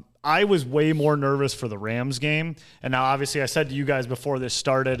 I was way more nervous for the Rams game. And now, obviously, I said to you guys before this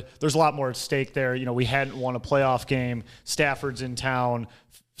started, there's a lot more at stake there. We hadn't won a playoff game. Stafford's in town.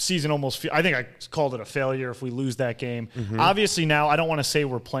 Season almost – I think I called it a failure if we lose that game. Mm-hmm. Obviously, now, I don't want to say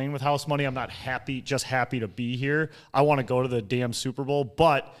we're playing with house money. I'm not just happy to be here. I want to go to the damn Super Bowl.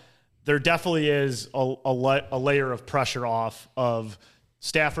 But there definitely is a layer of pressure off of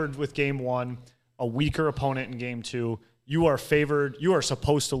Stafford with game 1, a weaker opponent in game 2. You are favored. You are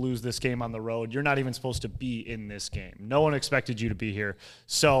supposed to lose this game on the road. You're not even supposed to be in this game. No one expected you to be here.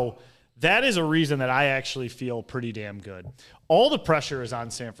 So that is a reason that I actually feel pretty damn good. All the pressure is on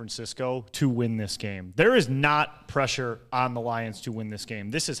San Francisco to win this game. There is not pressure on the Lions to win this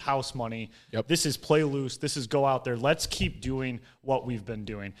game. This is house money. Yep. This is play loose. This is go out there. Let's keep doing what we've been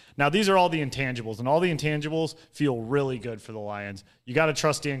doing. Now, these are all the intangibles, and all the intangibles feel really good for the Lions. You got to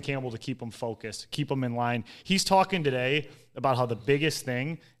trust Dan Campbell to keep them focused, keep them in line. He's talking today about how the biggest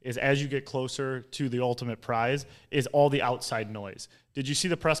thing is as you get closer to the ultimate prize is all the outside noise. Did you see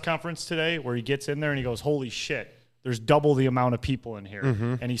the press conference today where he gets in there and he goes, holy shit, there's double the amount of people in here.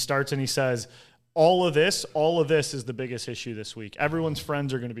 Mm-hmm. And he starts and he says, all of this is the biggest issue this week. Everyone's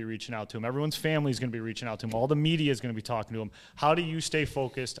friends are going to be reaching out to him. Everyone's family is going to be reaching out to him. All the media is going to be talking to him. How do you stay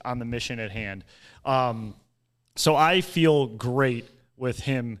focused on the mission at hand? So I feel great with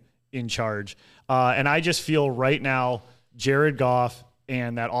him in charge. And I just feel right now Jared Goff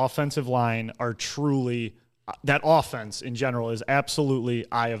and that offensive line are truly – that offense in general is absolutely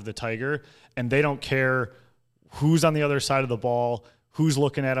eye of the tiger, and they don't care who's on the other side of the ball, who's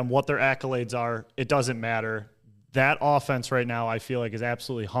looking at them, what their accolades are. It doesn't matter. That offense right now I feel like is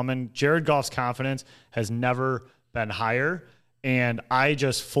absolutely humming. Jared Goff's confidence has never been higher, and I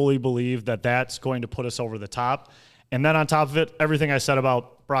just fully believe that that's going to put us over the top. And then on top of it, everything I said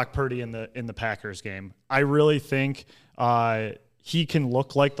about Brock Purdy in the Packers game, I really think he can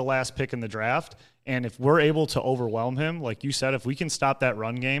look like the last pick in the draft. And if we're able to overwhelm him, like you said, if we can stop that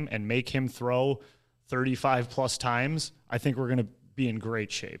run game and make him throw 35-plus times, I think we're going to be in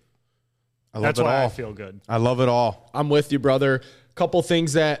great shape. That's why I feel good. I love it all. I'm with you, brother. A couple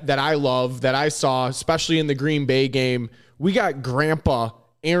things that I love that I saw, especially in the Green Bay game. We got Grandpa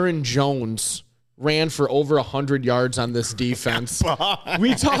Aaron Jones ran for over 100 yards on this defense.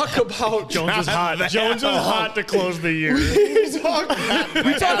 We talk about Jones was hot. Jones was hot to close the year. We talk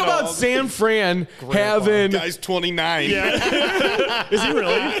about San Fran having guy's 29. Yeah. Is he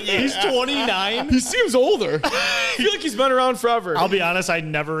really? Yeah. He's 29. He seems older. I feel like he's been around forever. I'll be honest, I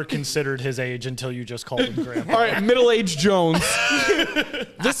never considered his age until you just called him Grandpa. All right, middle-aged Jones.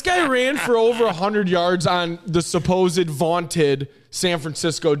 This guy ran for over 100 yards on the supposed vaunted San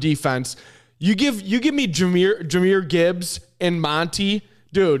Francisco defense. You give me Jahmyr Gibbs and Monty,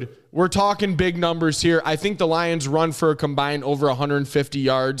 dude, we're talking big numbers here. I think the Lions run for a combined over 150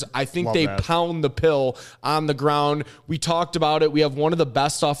 yards. I think they pound the pill on the ground. We talked about it. We have one of the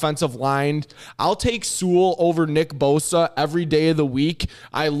best offensive lines. I'll take Sewell over Nick Bosa every day of the week.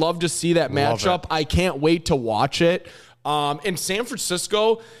 I love to see that matchup. I can't wait to watch it. In San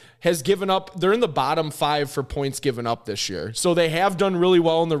Francisco, has given up. They're in the bottom 5 for points given up this year. So they have done really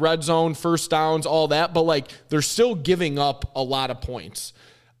well in the red zone, first downs, all that, but like they're still giving up a lot of points.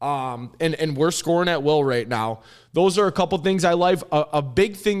 And we're scoring at will right now. Those are a couple things I like. A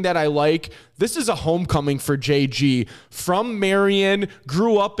big thing that I like, this is a homecoming for JG. From Marion,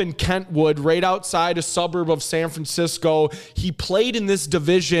 grew up in Kentwood, right outside a suburb of San Francisco. He played in this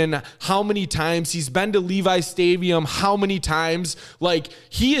division how many times? He's been to Levi Stadium how many times? Like,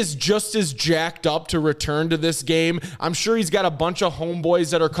 he is just as jacked up to return to this game. I'm sure he's got a bunch of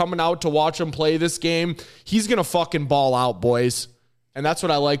homeboys that are coming out to watch him play this game. He's going to fucking ball out, boys. And that's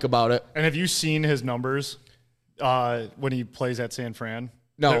what I like about it. And have you seen his numbers when he plays at San Fran?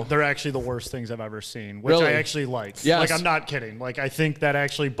 No. They're actually the worst things I've ever seen, which Really? I actually like. Yes. Like, I'm not kidding. Like, I think that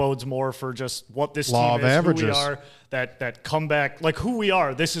actually bodes more for just what this Law team of is, averages. who we are, that comeback, like who we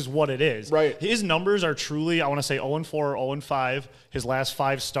are. This is what it is. Right. His numbers are truly, I want to say 0-4 or 0-5. His last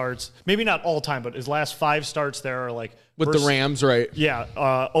 5 starts, maybe not all time, but his last 5 starts there are like With the Rams, right? Yeah,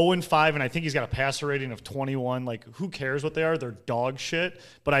 0-5, and I think he's got a passer rating of 21. Like, who cares what they are? They're dog shit.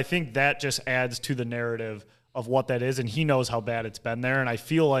 But I think that just adds to the narrative of what that is, and he knows how bad it's been there. And I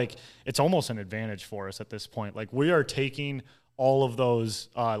feel like it's almost an advantage for us at this point. Like, we are taking all of those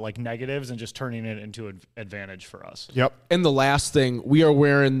like negatives and just turning it into an advantage for us. Yep. And the last thing, we are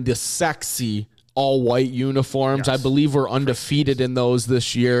wearing the sexy all-white uniforms. Yes. I believe we're undefeated in those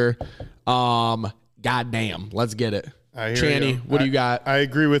this year. Goddamn, let's get it. Channy, what do you got? I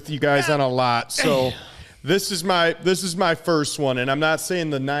agree with you guys on a lot. So this is my first one, and I'm not saying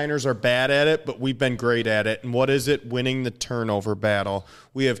the Niners are bad at it, but we've been great at it. And what is it? Winning the turnover battle.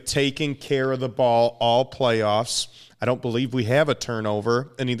 We have taken care of the ball all playoffs. I don't believe we have a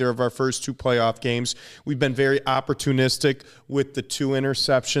turnover in either of our first 2 playoff games. We've been very opportunistic with the 2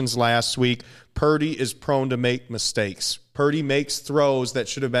 interceptions last week. Purdy is prone to make mistakes. Purdy makes throws that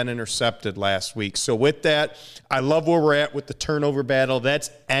should have been intercepted last week. So with that, I love where we're at with the turnover battle.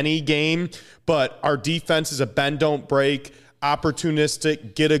 That's any game, but our defense is a bend, don't break,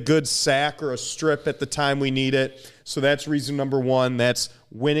 opportunistic, get a good sack or a strip at the time we need it. So that's reason number 1. That's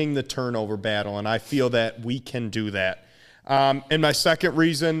winning the turnover battle, and I feel that we can do that. And my second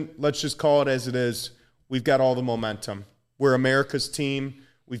reason, let's just call it as it is, we've got all the momentum. We're America's team.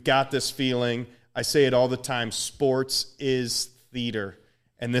 We've got this feeling. I say it all the time, sports is theater,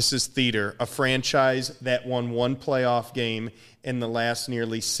 and this is theater. A franchise that won 1 playoff game in the last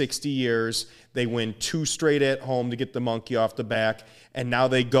nearly 60 years. They win 2 straight at home to get the monkey off the back, and now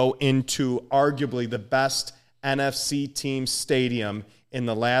they go into arguably the best NFC team stadium in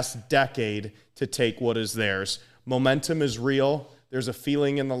the last decade to take what is theirs. Momentum is real. There's a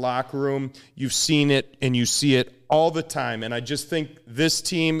feeling in the locker room. You've seen it and you see it all the time. And I just think this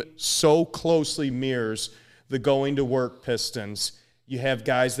team so closely mirrors the going to work Pistons. You have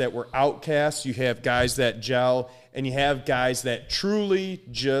guys that were outcasts. You have guys that gel. And you have guys that truly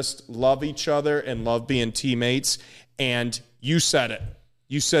just love each other and love being teammates. And you said it.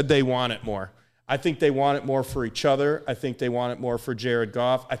 You said they want it more. I think they want it more for each other. I think they want it more for Jared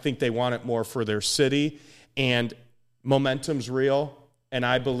Goff. I think they want it more for their city. And momentum's real, and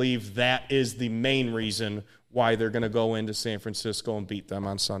I believe that is the main reason why they're going to go into San Francisco and beat them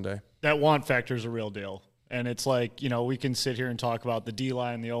on Sunday. That want factor is a real deal. And it's like, you know, we can sit here and talk about the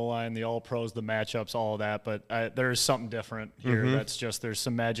D-line, the O-line, the all-pros, the matchups, all of that, but there's something different here. That's just, there's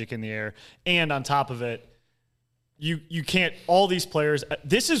some magic in the air. And on top of it, you can't, all these players,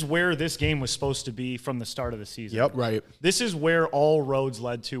 this is where this game was supposed to be from the start of the season. Yep. Right. This is where all roads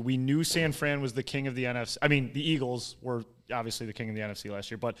led to. We knew San Fran was the king of the NFC. I mean, the Eagles were obviously the king of the NFC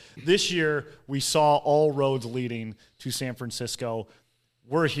last year, but this year we saw all roads leading to San Francisco.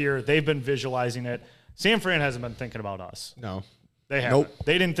 We're here. They've been visualizing it. San Fran hasn't been thinking about us. No. They haven't. Nope.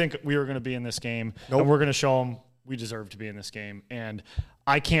 They didn't think we were going to be in this game, Nope. and we're going to show them we deserve to be in this game. And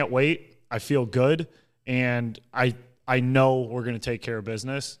I can't wait. I feel good, and I know we're going to take care of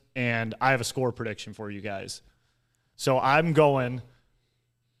business, and I have a score prediction for you guys. So I'm going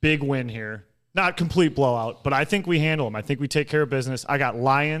big win here. Not complete blowout, but I think we handle them. I think we take care of business. I got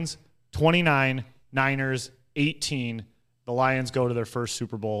Lions 29, Niners 18. The Lions go to their first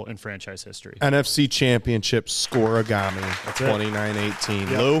Super Bowl in franchise history. NFC Championship scoreagami, 29-18.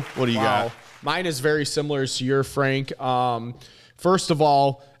 Yep. Lou, what do you got? Mine is very similar to your, Frank. First of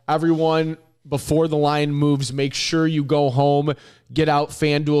all, everyone, before the line moves, make sure you go home, get out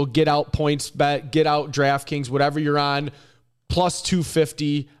FanDuel, get out PointsBet, get out DraftKings, whatever you're on. Plus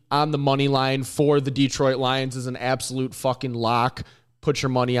 250 on the money line for the Detroit Lions is an absolute fucking lock. Put your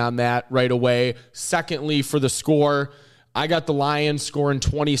money on that right away. Secondly, for the score, I got the Lions scoring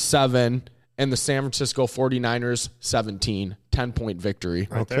 27, and the San Francisco 49ers 17, 10-point victory.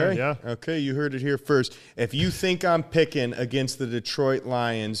 Right there, yeah. Okay, you heard it here first. If you think I'm picking against the Detroit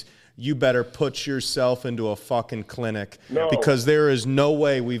Lions, you better put yourself into a fucking clinic because there is no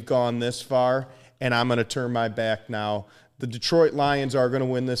way we've gone this far, and I'm going to turn my back now. The Detroit Lions are going to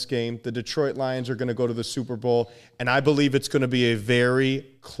win this game. The Detroit Lions are going to go to the Super Bowl, and I believe it's going to be a very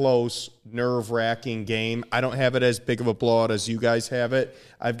close, nerve-wracking game. I don't have it as big of a blowout as you guys have it.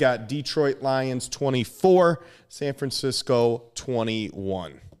 I've got Detroit Lions 24, San Francisco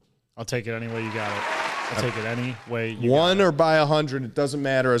 21. I'll take it any way you got it. I'll take it any way you One got it. or by 100, it doesn't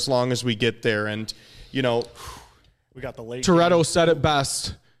matter as long as we get there. And, you know, we got the late Toretto game. said it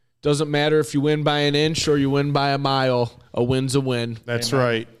best. Doesn't matter if you win by an inch or you win by a mile. A win's a win. That's Amen.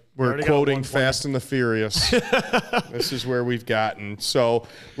 right. We're quoting Fast and the Furious. This is where we've gotten. So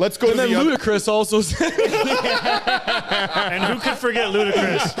let's go And to then Ludacris also said, And who could forget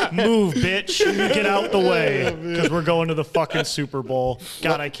Ludacris? Move, bitch. Get out the way because we're going to the fucking Super Bowl.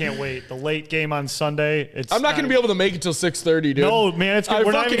 God, I can't wait. The late game on Sunday. I'm not going to be able to make it till 6:30, dude. No, man,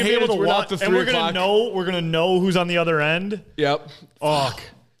 we're not going to be able to we're not watch. the 3 And we're o'clock. going to know who's on the other end. Yep. Oh,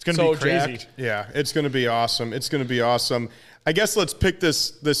 it's going to So be crazy. jacked. Yeah, it's going to be awesome. It's going to be awesome. I guess let's pick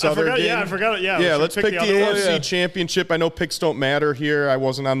this other game. Yeah, I forgot it. Yeah, Yeah, should let's pick the other one. AFC Championship. I know picks don't matter here. I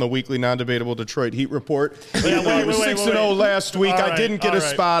wasn't on the weekly non-debatable Detroit Heat report. Yeah, I was 6-0 last week. All I right, didn't get all a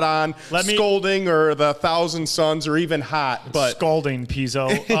right. spot on Let me- scolding or the 1,000 Suns or even hot. But Scalding,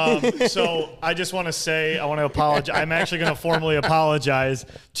 Pizzo. So I just want to say, I want to apologize. I'm actually going to formally apologize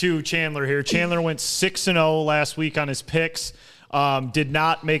to Chandler here. Chandler went 6-0 last week on his picks. Did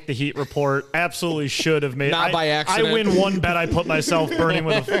not make the Heat report. Absolutely should have made. Not by accident. I win one bet. I put myself burning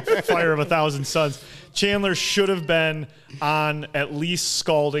with a fire of 1,000 suns. Chandler should have been on at least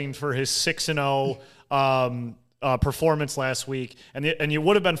scalding for his 6-0 performance last week, and you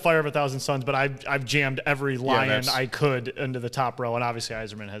would have been fire of 1,000 suns. But I've jammed every Lion I could into the top row, and obviously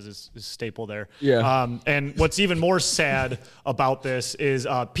Iserman has his staple there. Yeah. And what's even more sad about this is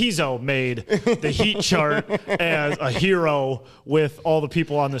Pizzo made the Heat chart as a hero with all the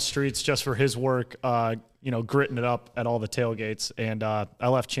people on the streets just for his work. Gritting it up at all the tailgates, and I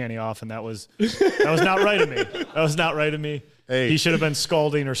left Channy off, and that was not right of me. That was not right of me. Hey. He should have been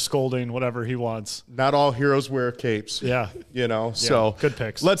scalding or scolding, whatever he wants. not all heroes wear capes. Yeah. So good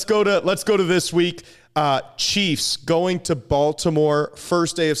picks. Let's go to this week. Chiefs going to Baltimore,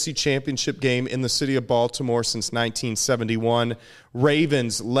 first AFC Championship game in the city of Baltimore since 1971.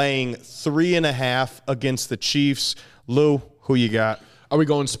 Ravens laying 3.5 against the Chiefs. Lou, who you got? Are we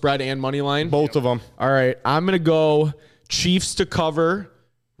going spread and money line? Both of them. All right. I'm going to go Chiefs to cover,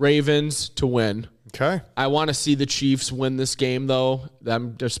 Ravens to win. Okay. I want to see the Chiefs win this game, though.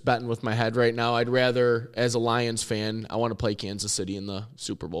 I'm just betting with my head right now. I'd rather, as a Lions fan, I want to play Kansas City in the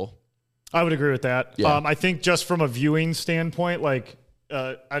Super Bowl. I would agree with that. Yeah. I think just from a viewing standpoint,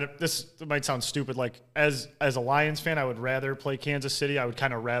 this might sound stupid. Like as a Lions fan, I would rather play Kansas City. I would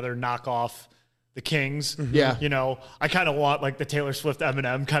kind of rather knock off the Kings. Yeah. I kind of want like the Taylor Swift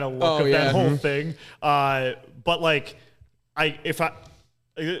Eminem kind of look Oh, of yeah. that whole thing. I would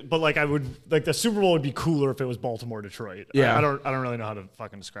like the Super Bowl would be cooler if it was Baltimore Detroit. Yeah. I don't really know how to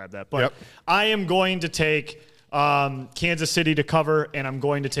fucking describe that, but Yep. I am going to take Kansas City to cover, and I'm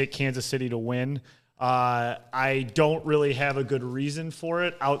going to take Kansas City to win. I don't really have a good reason for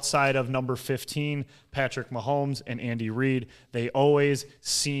it outside of number 15, Patrick Mahomes and Andy Reid. They always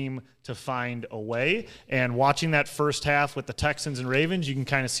seem to find a way. And watching that first half with the Texans and Ravens, you can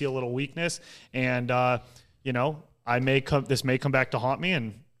kind of see a little weakness. And, this may come back to haunt me,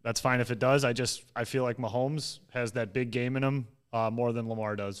 and that's fine if it does. I feel like Mahomes has that big game in him more than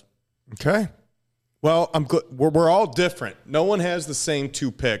Lamar does. Okay. Well, I'm good. We're all different. No one has the same two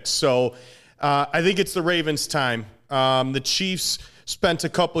picks. So I think it's the Ravens' time. The Chiefs spent a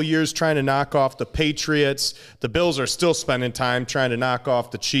couple years trying to knock off the Patriots. The Bills are still spending time trying to knock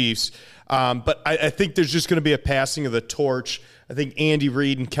off the Chiefs. But I think there's just going to be a passing of the torch. I think Andy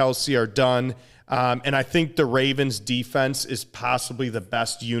Reid and Kelsey are done. And I think the Ravens' defense is possibly the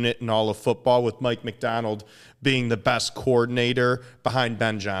best unit in all of football, with Mike McDonald being the best coordinator behind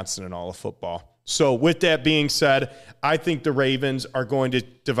Ben Johnson in all of football. So with that being said, I think the Ravens are going to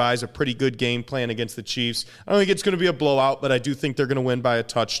devise a pretty good game plan against the Chiefs. I don't think it's going to be a blowout, but I do think they're going to win by a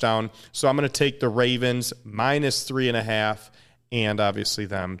touchdown. So I'm going to take the Ravens -3.5 and obviously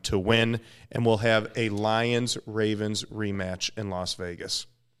them to win. And we'll have a Lions-Ravens rematch in Las Vegas.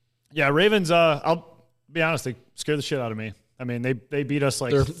 Yeah, Ravens, I'll be honest, they scared the shit out of me. I mean, they beat us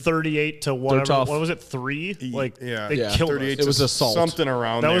like 38 to whatever. What was it, 3? Like, they killed us. It was assault. Something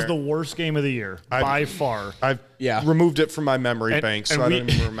around that there. was the worst game of the year by far. I've removed it from my memory bank, so I don't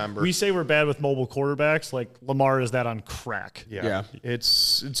even remember. We say we're bad with mobile quarterbacks. Like, Lamar is that on crack. Yeah.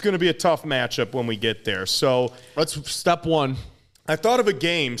 It's going to be a tough matchup when we get there. So let's step one. I thought of a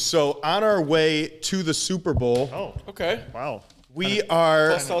game. So on our way to the Super Bowl. Oh, okay. Wow. We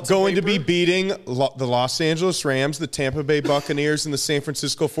are going to be beating the Los Angeles Rams, the Tampa Bay Buccaneers, and the San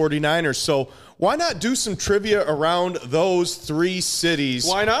Francisco 49ers. So why not do some trivia around those 3 cities?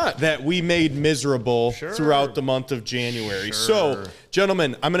 Why not? That we made miserable throughout the month of January. So,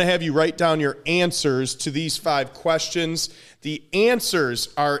 gentlemen, I'm going to have you write down your answers to these 5 questions. The answers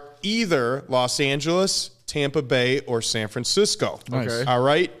are either Los Angeles, Tampa Bay, or San Francisco. Nice. All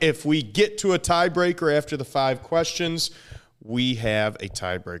right? If we get to a tiebreaker after the 5 questions, we have a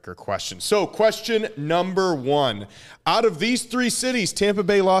tiebreaker question. So question number 1. Out of these 3 cities, Tampa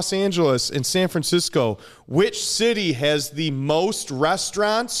Bay, Los Angeles, and San Francisco, which city has the most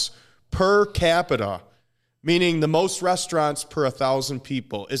restaurants per capita? Meaning the most restaurants per 1,000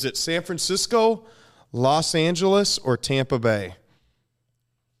 people. Is it San Francisco, Los Angeles, or Tampa Bay?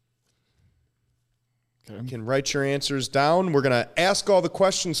 You can write your answers down. We're going to ask all the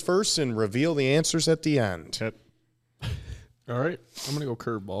questions first and reveal the answers at the end. Yep. All right. I'm going to go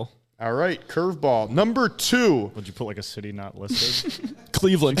curveball. All right, curveball. Number 2. Would you put like a city not listed?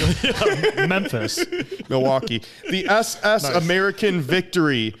 Cleveland. Memphis. Milwaukee. The SS American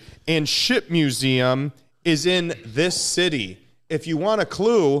Victory and Ship Museum is in this city. If you want a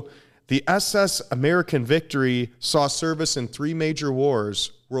clue, the SS American Victory saw service in 3 major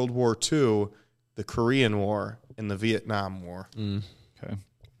wars: World War II, the Korean War, and the Vietnam War. Okay.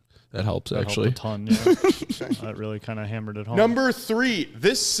 That helps, actually. Helped a ton, yeah. That really kind of hammered it home. Number 3,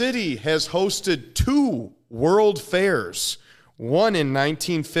 this city has hosted 2 World Fairs, one in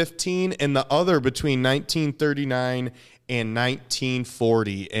 1915 and the other between 1939 and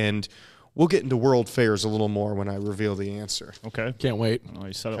 1940. And we'll get into World Fairs a little more when I reveal the answer. Okay. Can't wait. Oh,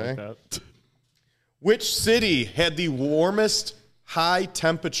 you said it like that. Which city had the warmest high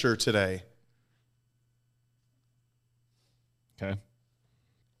temperature today? Okay.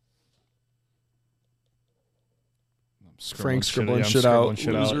 Frank scribbling shit out.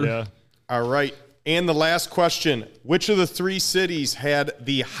 Yeah. All right. And the last question. Which of the 3 cities had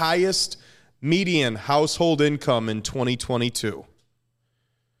the highest median household income in 2022?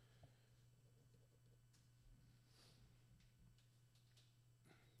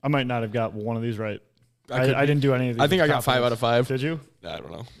 I might not have got one of these right. I didn't do any of these. I think I got 5 out of 5. Did you? I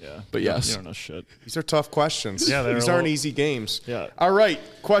don't know. Yeah. But yes. You don't know shit. These are tough questions. Yeah, these aren't easy games. Yeah. All right.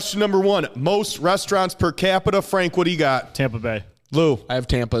 Question number 1. Most restaurants per capita. Frank, what do you got? Tampa Bay. Lou. I have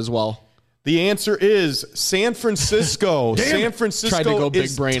Tampa as well. The answer is San Francisco. San Francisco tried to go big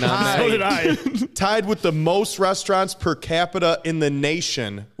is brain on that. So did I. tied with the most restaurants per capita in the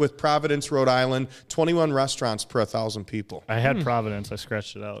nation with Providence, Rhode Island, 21 restaurants per 1,000 people. I had Providence. I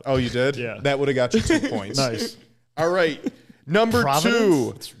scratched it out. Oh, you did? Yeah. That would have got you 2 points. Nice. All right. Number Providence?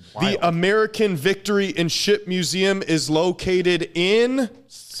 2. That's wild. The American Victory and Ship Museum is located in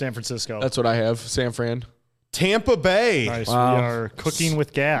San Francisco. That's what I have. San Fran. Tampa Bay. Nice. Wow. We are cooking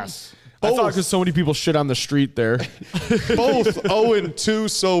with gas. I thought because so many people shit on the street there. Both 0-2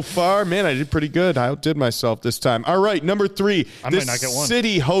 so far. Man, I did pretty good. I outdid myself this time. All right, number 3. I might not get one.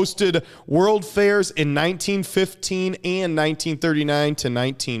 City hosted World Fairs in 1915 and 1939 to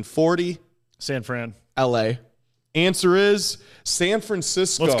 1940. San Fran. L.A. Answer is San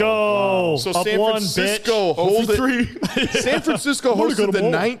Francisco. Let's go. So Up San one, Francisco San Francisco hosted the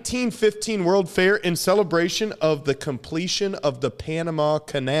 1915 World Fair in celebration of the completion of the Panama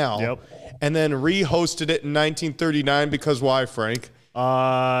Canal. Yep. And then re-hosted it in 1939 because why, Frank?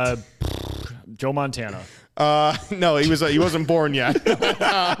 Joe Montana. No, he wasn't born yet.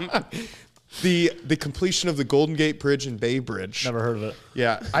 The completion of the Golden Gate Bridge and Bay Bridge. Never heard of it.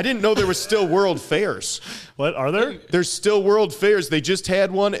 Yeah, I didn't know there was still World Fairs. What are there? There's still World Fairs. They just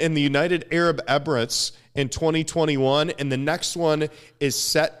had one in the United Arab Emirates in 2021, and the next one is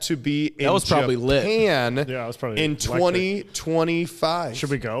set to be in That was probably lit. Japan Yeah, it was probably in electric. 2025. Should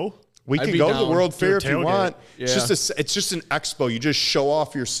we go? We I'd can be go to down. the World Fair if you tailgate. want. Yeah. It's just an expo. You just show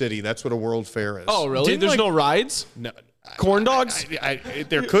off your city. That's what a World Fair is. Oh, really? There's no rides? No. Corn dogs?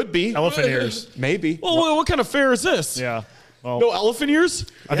 There could be. Elephant ears. Maybe. Well, what kind of fair is this? Yeah. Well, No elephant ears?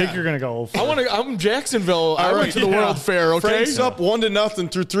 I think you're gonna go. I'm Jacksonville. I went to the World Fair, okay? Frank's up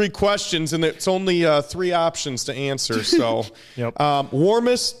 1-0 through 3 questions, and it's only 3 options to answer. So, Yep.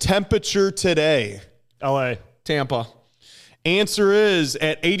 Warmest temperature today. L.A. Tampa. Answer is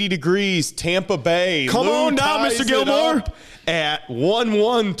at 80 degrees, Tampa Bay. Come Lou on now, ties Mr. it Gilmore. up at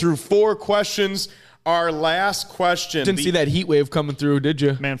 1-1 through 4 questions. Our last question. Didn't see that heat wave coming through, did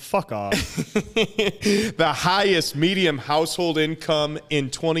you? Man, fuck off. The highest medium household income in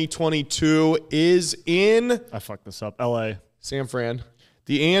 2022 is in... I fucked this up. L.A. San Fran.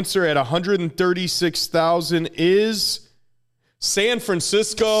 The answer at 136,000 is San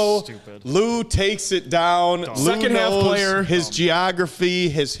Francisco. Stupid. Lou takes it down. Dumb. Lou Second half knows player. his geography,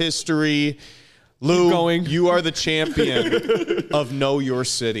 his history. Lou, you are the champion of Know Your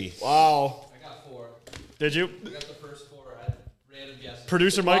City. Wow. I got 4. Did you? I got the first 4. I had random guesses.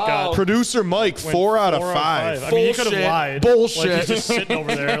 Producer Mike got Producer Mike, 4 out of 5. I mean, he could have Bullshit. lied. Bullshit. Like, he's just sitting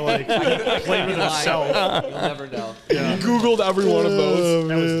over there, like, playing with himself. You'll never know. Googled every one of those.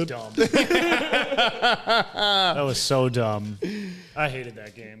 That was dumb. That was so dumb. I hated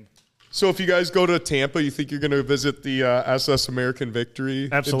that game. So if you guys go to Tampa, you think you're going to visit the SS American Victory?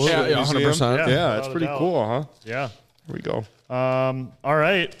 Absolutely. and Yeah, Museum? 100%. Yeah, Yeah, that's without a pretty doubt. cool, huh? Yeah. Here we go. All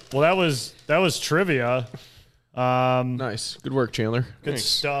right. Well, that was trivia. Nice. Good work, Chandler. Good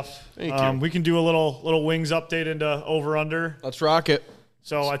stuff. Thank you. We can do a little wings update into over under. Let's rock it.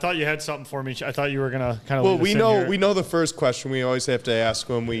 So I thought you had something for me. I thought you were gonna kind of. Well, we know the first question we always have to ask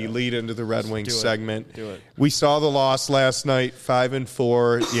when we lead into the Red Wings segment. Do it. We saw the loss last night,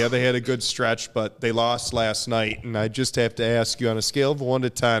 5-4. Yeah, they had a good stretch, but they lost last night. And I just have to ask you, on a scale of 1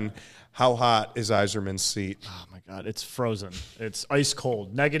 to 10, how hot is Yzerman's seat? Oh my God, it's frozen. It's ice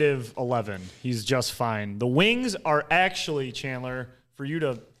cold. -11. He's just fine. The Wings are actually, Chandler, for you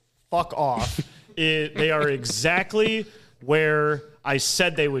to fuck off. They are exactly where I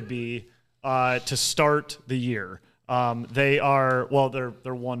said they would be to start the year. They are, well,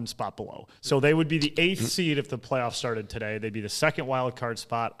 they're one spot below. So they would be the 8th seed if the playoffs started today. They'd be the 2nd wild card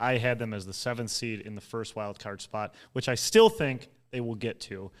spot. I had them as the 7th seed in the 1st wild card spot, which I still think they will get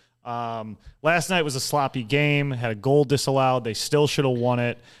to. Last night was a sloppy game, had a goal disallowed. They still should have won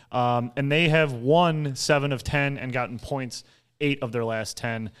it. And they have won 7 of 10 and gotten points 8 of their last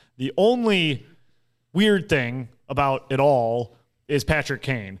 10. The only weird thing about it all is Patrick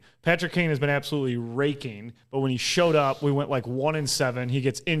Kane. Patrick Kane has been absolutely raking, but when he showed up, we went like 1-7. He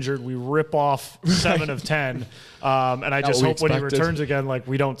gets injured. We rip off 7 of 10. And I just hope when he returns again, like,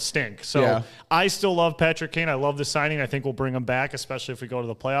 we don't stink. So Yeah. I still love Patrick Kane. I love the signing. I think we'll bring him back, especially if we go to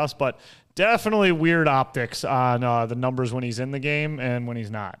the playoffs. But definitely weird optics on the numbers when he's in the game and when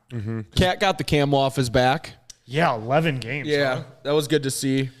he's not. Cat got the camo off his back. Yeah, 11 games. Huh? That was good to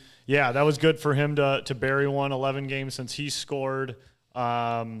see. Yeah, that was good for him to bury 11 games since he scored.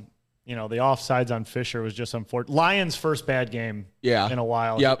 The offsides on Fisher was just unfortunate. Lions' first bad game in a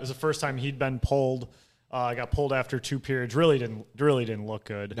while. Yep. It was the first time he'd been pulled. Got pulled after 2 periods. Really didn't look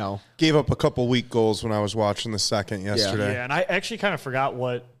good. No. Gave up a couple weak goals when I was watching the second yesterday. Yeah, and I actually kind of forgot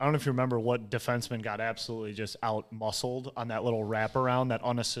I don't know if you remember what defenseman got absolutely just out-muscled on that little wraparound, that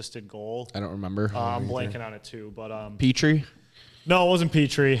unassisted goal. I don't remember. I'm blanking on it too. But Petrie? no, it wasn't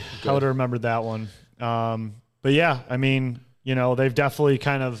Petrie. I would have remembered that one. But yeah, I mean, they've definitely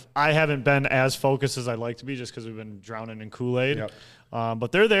I haven't been as focused as I'd like to be just because we've been drowning in Kool-Aid. Yep.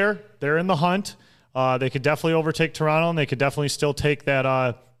 But they're there. They're in the hunt. They could definitely overtake Toronto, and they could definitely still take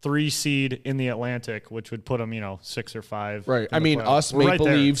that 3 seed in the Atlantic, which would put them, 6 or 5. Right. I in the mean, playoffs. us, We're Maple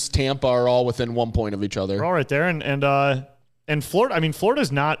right there. Leafs, Tampa are all within 1 point of each other. We're all right there. And Florida, I mean,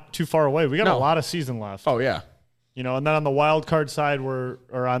 Florida's not too far away. We got a lot of season left. Oh, yeah. And then on the wild card side, in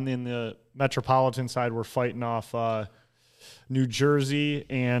the Metropolitan side, we're fighting off New Jersey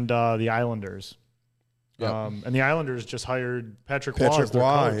and the Islanders. Yep. And the Islanders just hired Patrick Waugh as their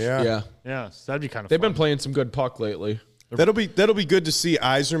Waugh, coach. yeah. Yeah, so that'd be kind of They've fun. been playing some good puck lately. That'll be good to see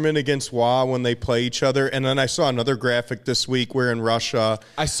Yzerman against Waugh when they play each other. And then I saw another graphic this week where in Russia,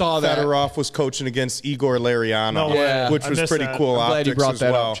 I saw that. Fedorov was coaching against Igor Lariano, No way. which I was missed pretty that. cool. I'm glad you optics brought as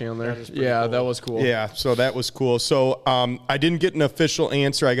that well. up, Chandler. That is pretty Yeah, cool. that was cool. Yeah, so that was cool. So I didn't get an official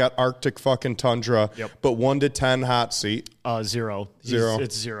answer. I got Arctic fucking tundra, but 1 to 10 hot seat. 0. Zero.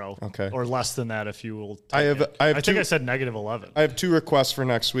 It's 0. Okay. Or less than that if you will. I think I said -11. I have 2 requests for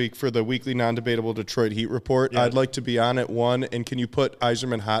next week for the weekly non-debatable Detroit Heat report. Yeah. I'd like to be on it, 1, and can you put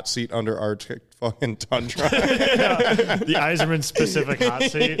Yzerman hot seat under Arctic fucking tundra? The Yzerman specific hot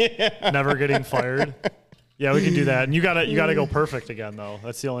seat, never getting fired. Yeah, we can do that. And you gotta go perfect again though.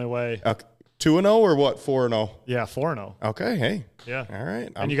 That's the only way. Okay. 2-0 or what? 4-0. Yeah, 4-0. Okay, hey. Yeah. All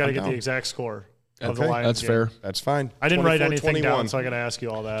right. And you got to get down. the exact score of the Okay, Lions That's game. fair. That's fine. I didn't write anything 24-21. down, so I got to ask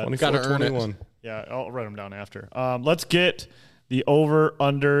you all that. Gotta earn it. 24-21. Yeah, I'll write them down after. Let's get the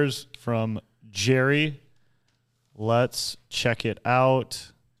over-unders from Jerry. Let's check it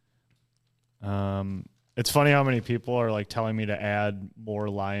out. It's funny how many people are like telling me to add more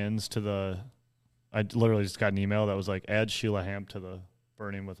Lions to the I literally just got an email that was like, add Sheila Hamp to the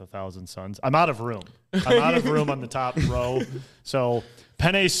Burning with 1,000 Suns. I'm out of room. I'm out of room on the top row. So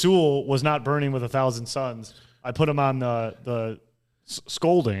Penei Sewell was not burning with 1,000 Suns. I put him on the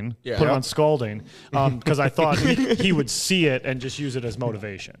scolding. Yeah. Put him on scalding because I thought he would see it and just use it as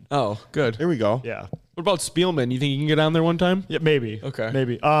motivation. Oh, good. Here we go. Yeah. What about Spielman? You think you can get on there one time? Yeah, maybe. Okay.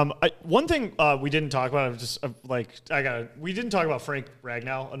 Maybe. One thing we didn't talk about, we didn't talk about Frank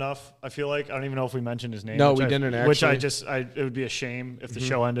Ragnow enough, I feel like. I don't even know if we mentioned his name. No, we didn't actually. Which it would be a shame if the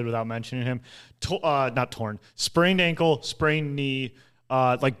show ended without mentioning him. Not torn. Sprained ankle, sprained knee,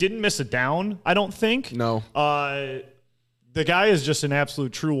 didn't miss a down, I don't think. No. The guy is just an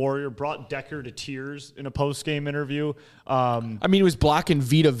absolute true warrior. Brought Decker to tears in a post-game interview. He was blocking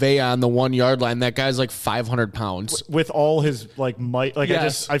Vita Vea on the 1 yard line. That guy's like 500 pounds. With all his might.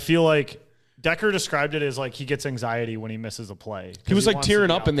 Yes. I feel like Decker described it as like he gets anxiety when he misses a play. He was like tearing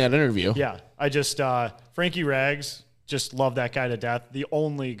up in that interview. Yeah. I just, Frankie Rags, just love that guy to death. The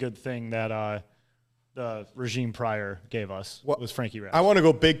only good thing that the regime prior gave us was Frankie Rags. I want to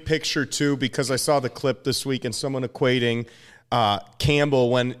go big picture, too, because I saw the clip this week and someone equating Campbell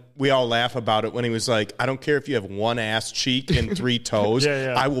when we all laugh about it when he was like, I don't care if you have one ass cheek and 3 toes.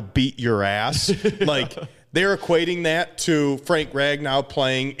 I will beat your ass. Like, they're equating that to Frank Ragnow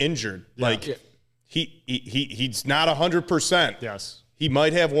playing injured. Yeah. Like, he's not 100%. Yes. He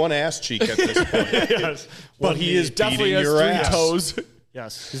might have one ass cheek at this point. Yes. But he is definitely beating your ass. 3 toes.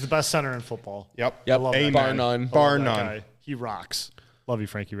 Yes, he's the best center in football. Yep. I love that Bar guy. none. Bar That none. guy. He rocks. Love you,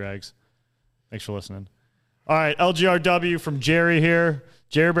 Frankie Rags. Thanks for listening. All right, LGRW from Jerry here.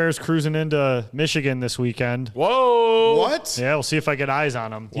 Jerry Bear's cruising into Michigan this weekend. Whoa. What? Yeah, we'll see if I get eyes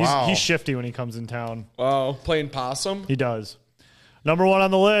on him. Wow. He's shifty when he comes in town. Wow. Playing possum? He does. Number 1 on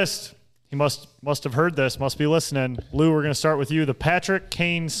the list. He must have heard this, must be listening. Lou, we're going to start with you. The Patrick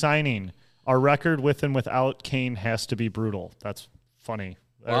Kane signing. Our record with and without Kane has to be brutal. That's funny.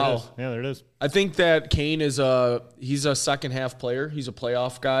 There it is. Yeah, there it is. I think that Kane is he's a second half player. He's a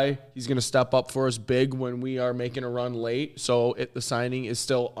playoff guy. He's going to step up for us big when we are making a run late. So the signing is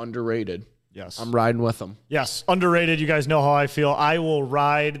still underrated. Yes. I'm riding with him. Yes, underrated. You guys know how I feel. I will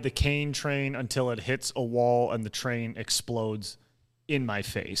ride the Kane train until it hits a wall and the train explodes in my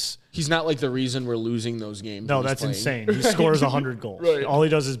face. He's not like the reason we're losing those games. No, that's insane. He scores 100 goals. Right. All he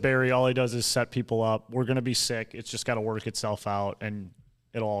does is bury. All he does is set people up. We're going to be sick. It's just got to work itself out, and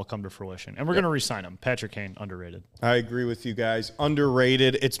it'll all come to fruition. And we're going to re-sign him. Patrick Kane, underrated. I agree with you guys.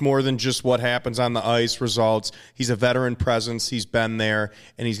 Underrated. It's more than just what happens on the ice, results. He's a veteran presence. He's been there,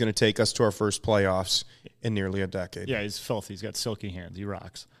 and he's going to take us to our first playoffs in nearly a decade. Yeah, he's filthy. He's got silky hands. He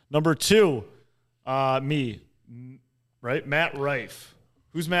rocks. Number 2, me, right? Matt Rife.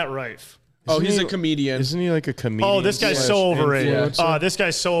 Who's Matt Rife? He's a comedian. Isn't he like a comedian? Oh, this guy's so overrated. Influencer? This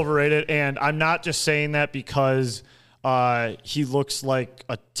guy's so overrated, and I'm not just saying that because he looks like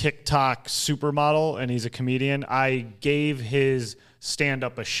a TikTok supermodel and he's a comedian. I gave his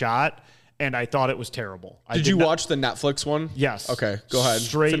stand-up a shot, and I thought it was terrible. Did you watch the Netflix one? Yes. Okay, go ahead.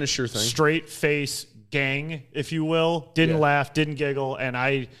 Finish your thing. Straight face gang, if you will. Didn't laugh, didn't giggle, and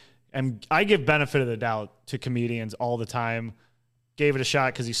I give benefit of the doubt to comedians all the time. Gave it a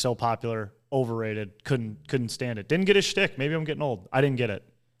shot because he's so popular. Overrated. Couldn't stand it. Didn't get his shtick. Maybe I'm getting old. I didn't get it.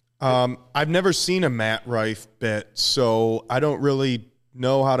 I've never seen a Matt Rife bit, so I don't really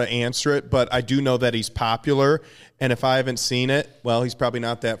know how to answer it, but I do know that he's popular, and if I haven't seen it, well, he's probably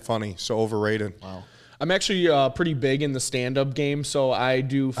not that funny, so overrated. Wow. I'm actually pretty big in the stand-up game, so I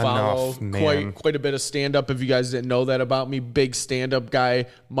do follow quite a bit of stand-up. If you guys didn't know that about me, big stand-up guy.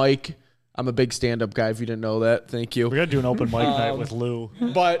 Mike, I'm a big stand-up guy, if you didn't know that. Thank you. We got to do an open mic night with Lou.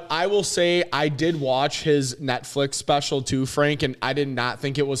 But I will say I did watch his Netflix special too, Frank, and I did not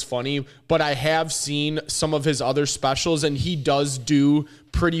think it was funny. But I have seen some of his other specials, and he does do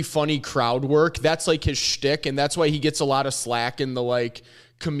pretty funny crowd work. That's like his shtick, and that's why he gets a lot of slack in the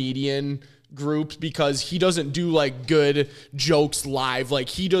comedian group, because he doesn't do good jokes live.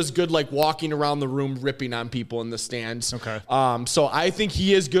 He does good walking around the room ripping on people in the stands. Okay. So I think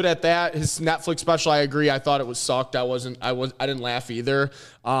he is good at that. His Netflix special, I agree. I thought it was sucked. I didn't laugh either.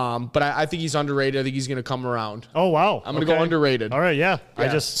 But I think he's underrated. I think he's going to come around. Oh wow. I'm going to go underrated. All right, yeah. I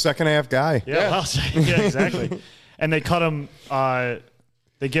just second half guy. Yeah. Yeah, exactly. And they cut him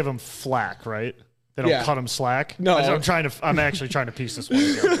they give him flack, right? They don't cut him slack. No, I'm actually trying to piece this one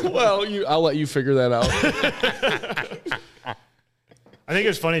together. Well, I'll let you figure that out. I think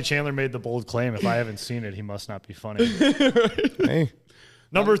it's funny Chandler made the bold claim. If I haven't seen it, he must not be funny. Hey.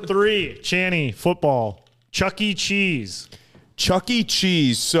 Number 3, Channy, football. Chuck E. Cheese. Chuck E.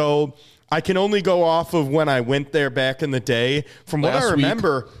 Cheese. So I can only go off of when I went there back in the day. From what I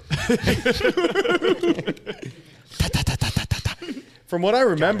remember,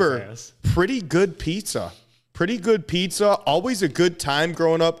 pretty good pizza. Pretty good pizza. Always a good time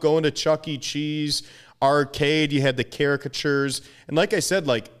growing up, going to Chuck E. Cheese, arcade. You had the caricatures. And like I said,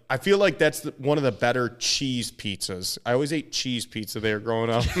 like I feel like that's one of the better cheese pizzas. I always ate cheese pizza there growing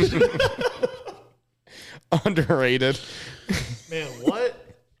up. Underrated. Man, what?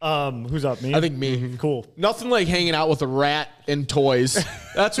 Who's up? Me? I think me. Cool. Nothing like hanging out with a rat and toys.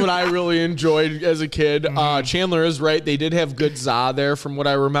 That's what I really enjoyed as a kid. Chandler is right. They did have good za there from what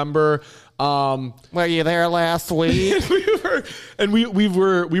I remember. Were you there last week? we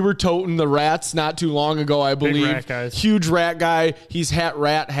were toting the rats not too long ago, I believe. Big rat guys. Huge rat guy. He's half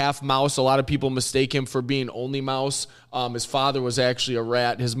rat, half mouse. A lot of people mistake him for being only mouse. His father was actually a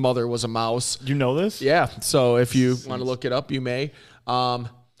rat. His mother was a mouse. You know this? Yeah. So if you want to look it up, you may.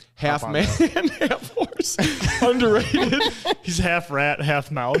 Half man, half horse. Underrated. He's half rat, half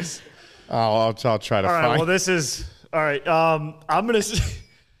mouse. I'll try to All right. find. Well, this is all right. I'm gonna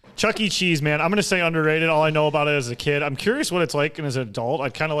Chuck E. Cheese, man. I'm gonna say underrated. All I know about it as a kid. I'm curious what it's like as an adult.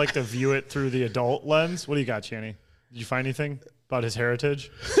 I'd kind of like to view it through the adult lens. What do you got, Channy? Did you find anything about his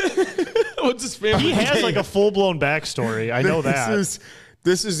heritage? What's his family? He has like a full blown backstory. I know that.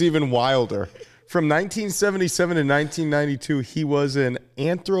 This is even wilder. From 1977 to 1992, he was an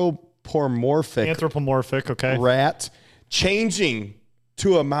anthropomorphic Okay. rat, changing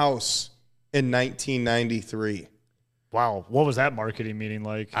to a mouse in 1993. Wow. What was that marketing meeting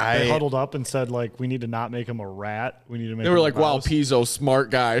like? They huddled up and said, like, we need to not make him a rat. We need to make They him were a like, wow, mouse. Pizzo, smart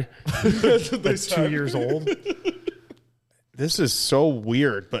guy. That's 2 years old. This is so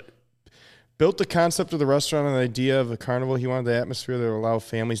weird, but built the concept of the restaurant and the idea of a carnival. He wanted the atmosphere that would allow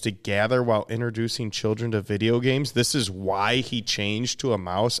families to gather while introducing children to video games. This is why he changed to a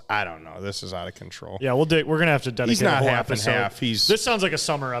mouse. I don't know. This is out of control. Yeah, we're going to have to dedicate He's not a whole half episode. and half. This sounds like a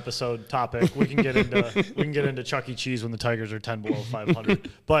summer episode topic. We can get into Chuck E. Cheese when the Tigers are 10 below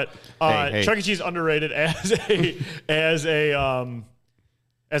 500. But Hey. Chuck E. Cheese underrated as a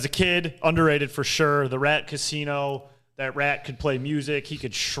kid, underrated for sure. The Rat Casino, that rat could play music. He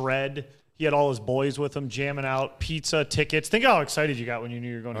could shred. He had all his boys with him, jamming out, pizza, tickets. Think how excited you got when you knew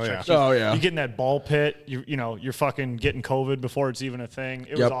you were going to Chuck E. Cheese. Oh, yeah. You get in that ball pit. You're fucking getting COVID before it's even a thing.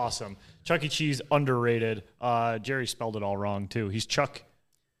 It was awesome. Chuck E. Cheese, underrated. Jerry spelled it all wrong, too. He's Chuck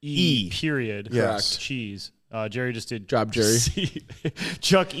E. Period. Yes. Cheese. Jerry just did. Job, Jerry.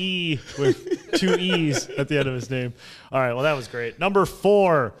 Chuck E. with 2 E's at the end of his name. All right, well, that was great. Number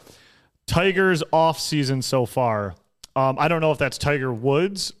 4, Tigers off season so far. I don't know if that's Tiger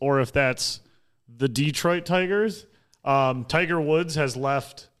Woods or if that's the Detroit Tigers. Tiger Woods has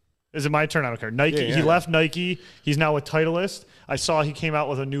left. Is it my turn? I don't care. Nike. Yeah. He left Nike. He's now with Titleist. I saw he came out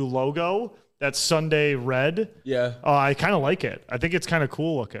with a new logo. That's Sunday red. Yeah. I kind of like it. I think it's kind of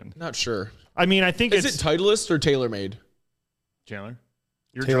cool looking. Not sure. I mean, I think Is it Titleist or TaylorMade? Chandler?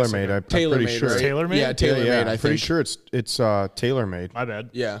 You're TaylorMade. I'm pretty TaylorMade, sure. right? TaylorMade? Yeah, TaylorMade. Yeah, I I'm pretty think. sure it's TaylorMade. My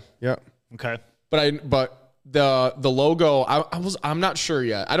bad. Yeah, Yeah. Okay. but the logo, I'm not sure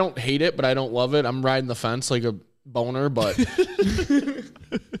yet. I don't hate it, but I don't love it. I'm riding the fence like a boner, but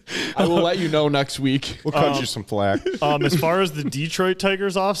I will let you know next week. We'll cut you some flack. As far as the Detroit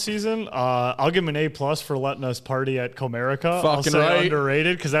Tigers offseason, I'll give him an A+ for letting us party at Comerica. I'll Fucking say right.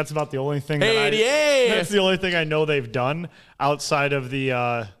 underrated because that's about the only thing That's the only thing I know they've done outside of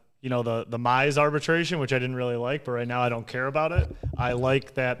the the Mize arbitration, which I didn't really like, but right now I don't care about it. I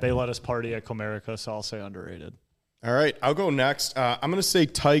like that they let us party at Comerica, so I'll say underrated. All right, I'll go next. I'm going to say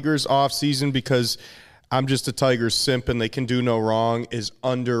Tigers off season because I'm just a Tigers simp and they can do no wrong is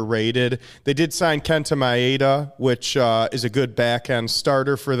underrated. They did sign Kenta Maeda, which is a good back end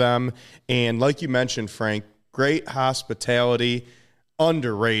starter for them. And like you mentioned, Frank, great hospitality,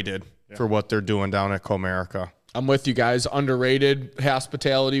 underrated for what they're doing down at Comerica. I'm with you guys. Underrated.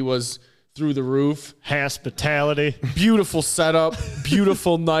 Hospitality was through the roof. Hospitality. Beautiful setup.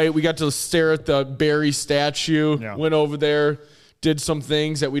 Beautiful night. We got to stare at the Barry statue. Yeah. Went over there. Did some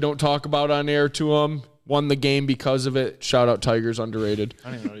things that we don't talk about on air to them. Won the game because of it. Shout out Tigers, underrated. I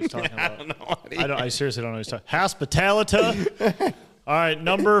don't even know what he's talking about. I seriously don't know what he's talking about. Hospitality. All right,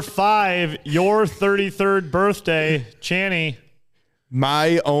 number 5, your 33rd birthday, Channy.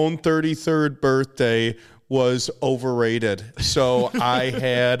 My own 33rd birthday was overrated. So I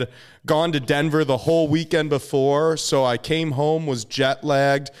had gone to Denver the whole weekend before. So I came home, was jet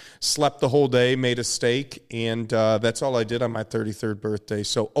lagged, slept the whole day, made a steak, and that's all I did on my 33rd birthday.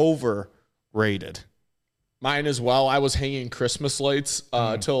 So overrated. Mine as well. I was hanging Christmas lights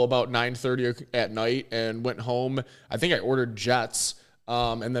till about 9:30 at night and went home. I think I ordered Jets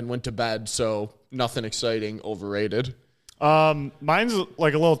and then went to bed. So nothing exciting, overrated. Mine's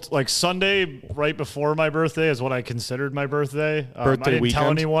like a little like Sunday right before my birthday is what I considered my birthday. I didn't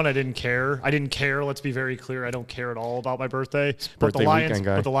tell anyone. I didn't care. Let's be very clear. I don't care at all about my birthday. But the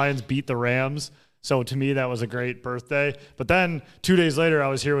Lions beat the Rams. So to me, that was a great birthday. But then 2 days later, I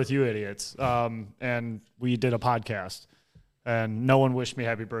was here with you idiots. And we did a podcast. And no one wished me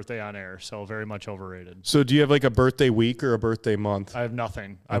happy birthday on air. So very much overrated. So do you have like a birthday week or a birthday month? I have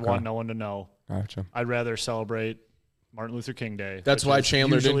nothing. Okay. I want no one to know. Gotcha. I'd rather celebrate Martin Luther King Day. That's why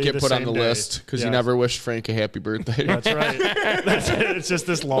Chandler didn't get put on the list, because he never wished Frank a happy birthday. That's right. It's just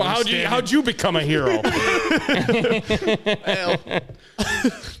this long. Well, how'd you become a hero? Well,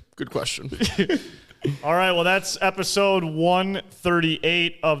 good question. All right, well, that's episode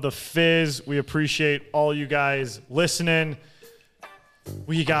 138 of The Fizz. We appreciate all you guys listening.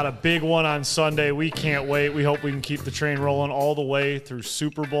 We got a big one on Sunday. We can't wait. We hope we can keep the train rolling all the way through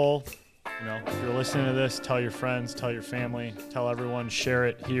Super Bowl. You know, if you're listening to this, tell your friends, tell your family, tell everyone, share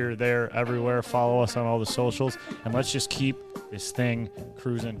it here, there, everywhere. Follow us on all the socials, and let's just keep this thing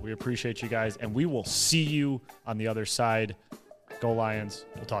cruising. We appreciate you guys, and we will see you on the other side. Go Lions.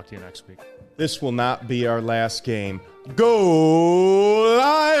 We'll talk to you next week. This will not be our last game. Go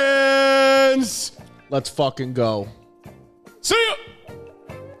Lions! Let's fucking go. See ya!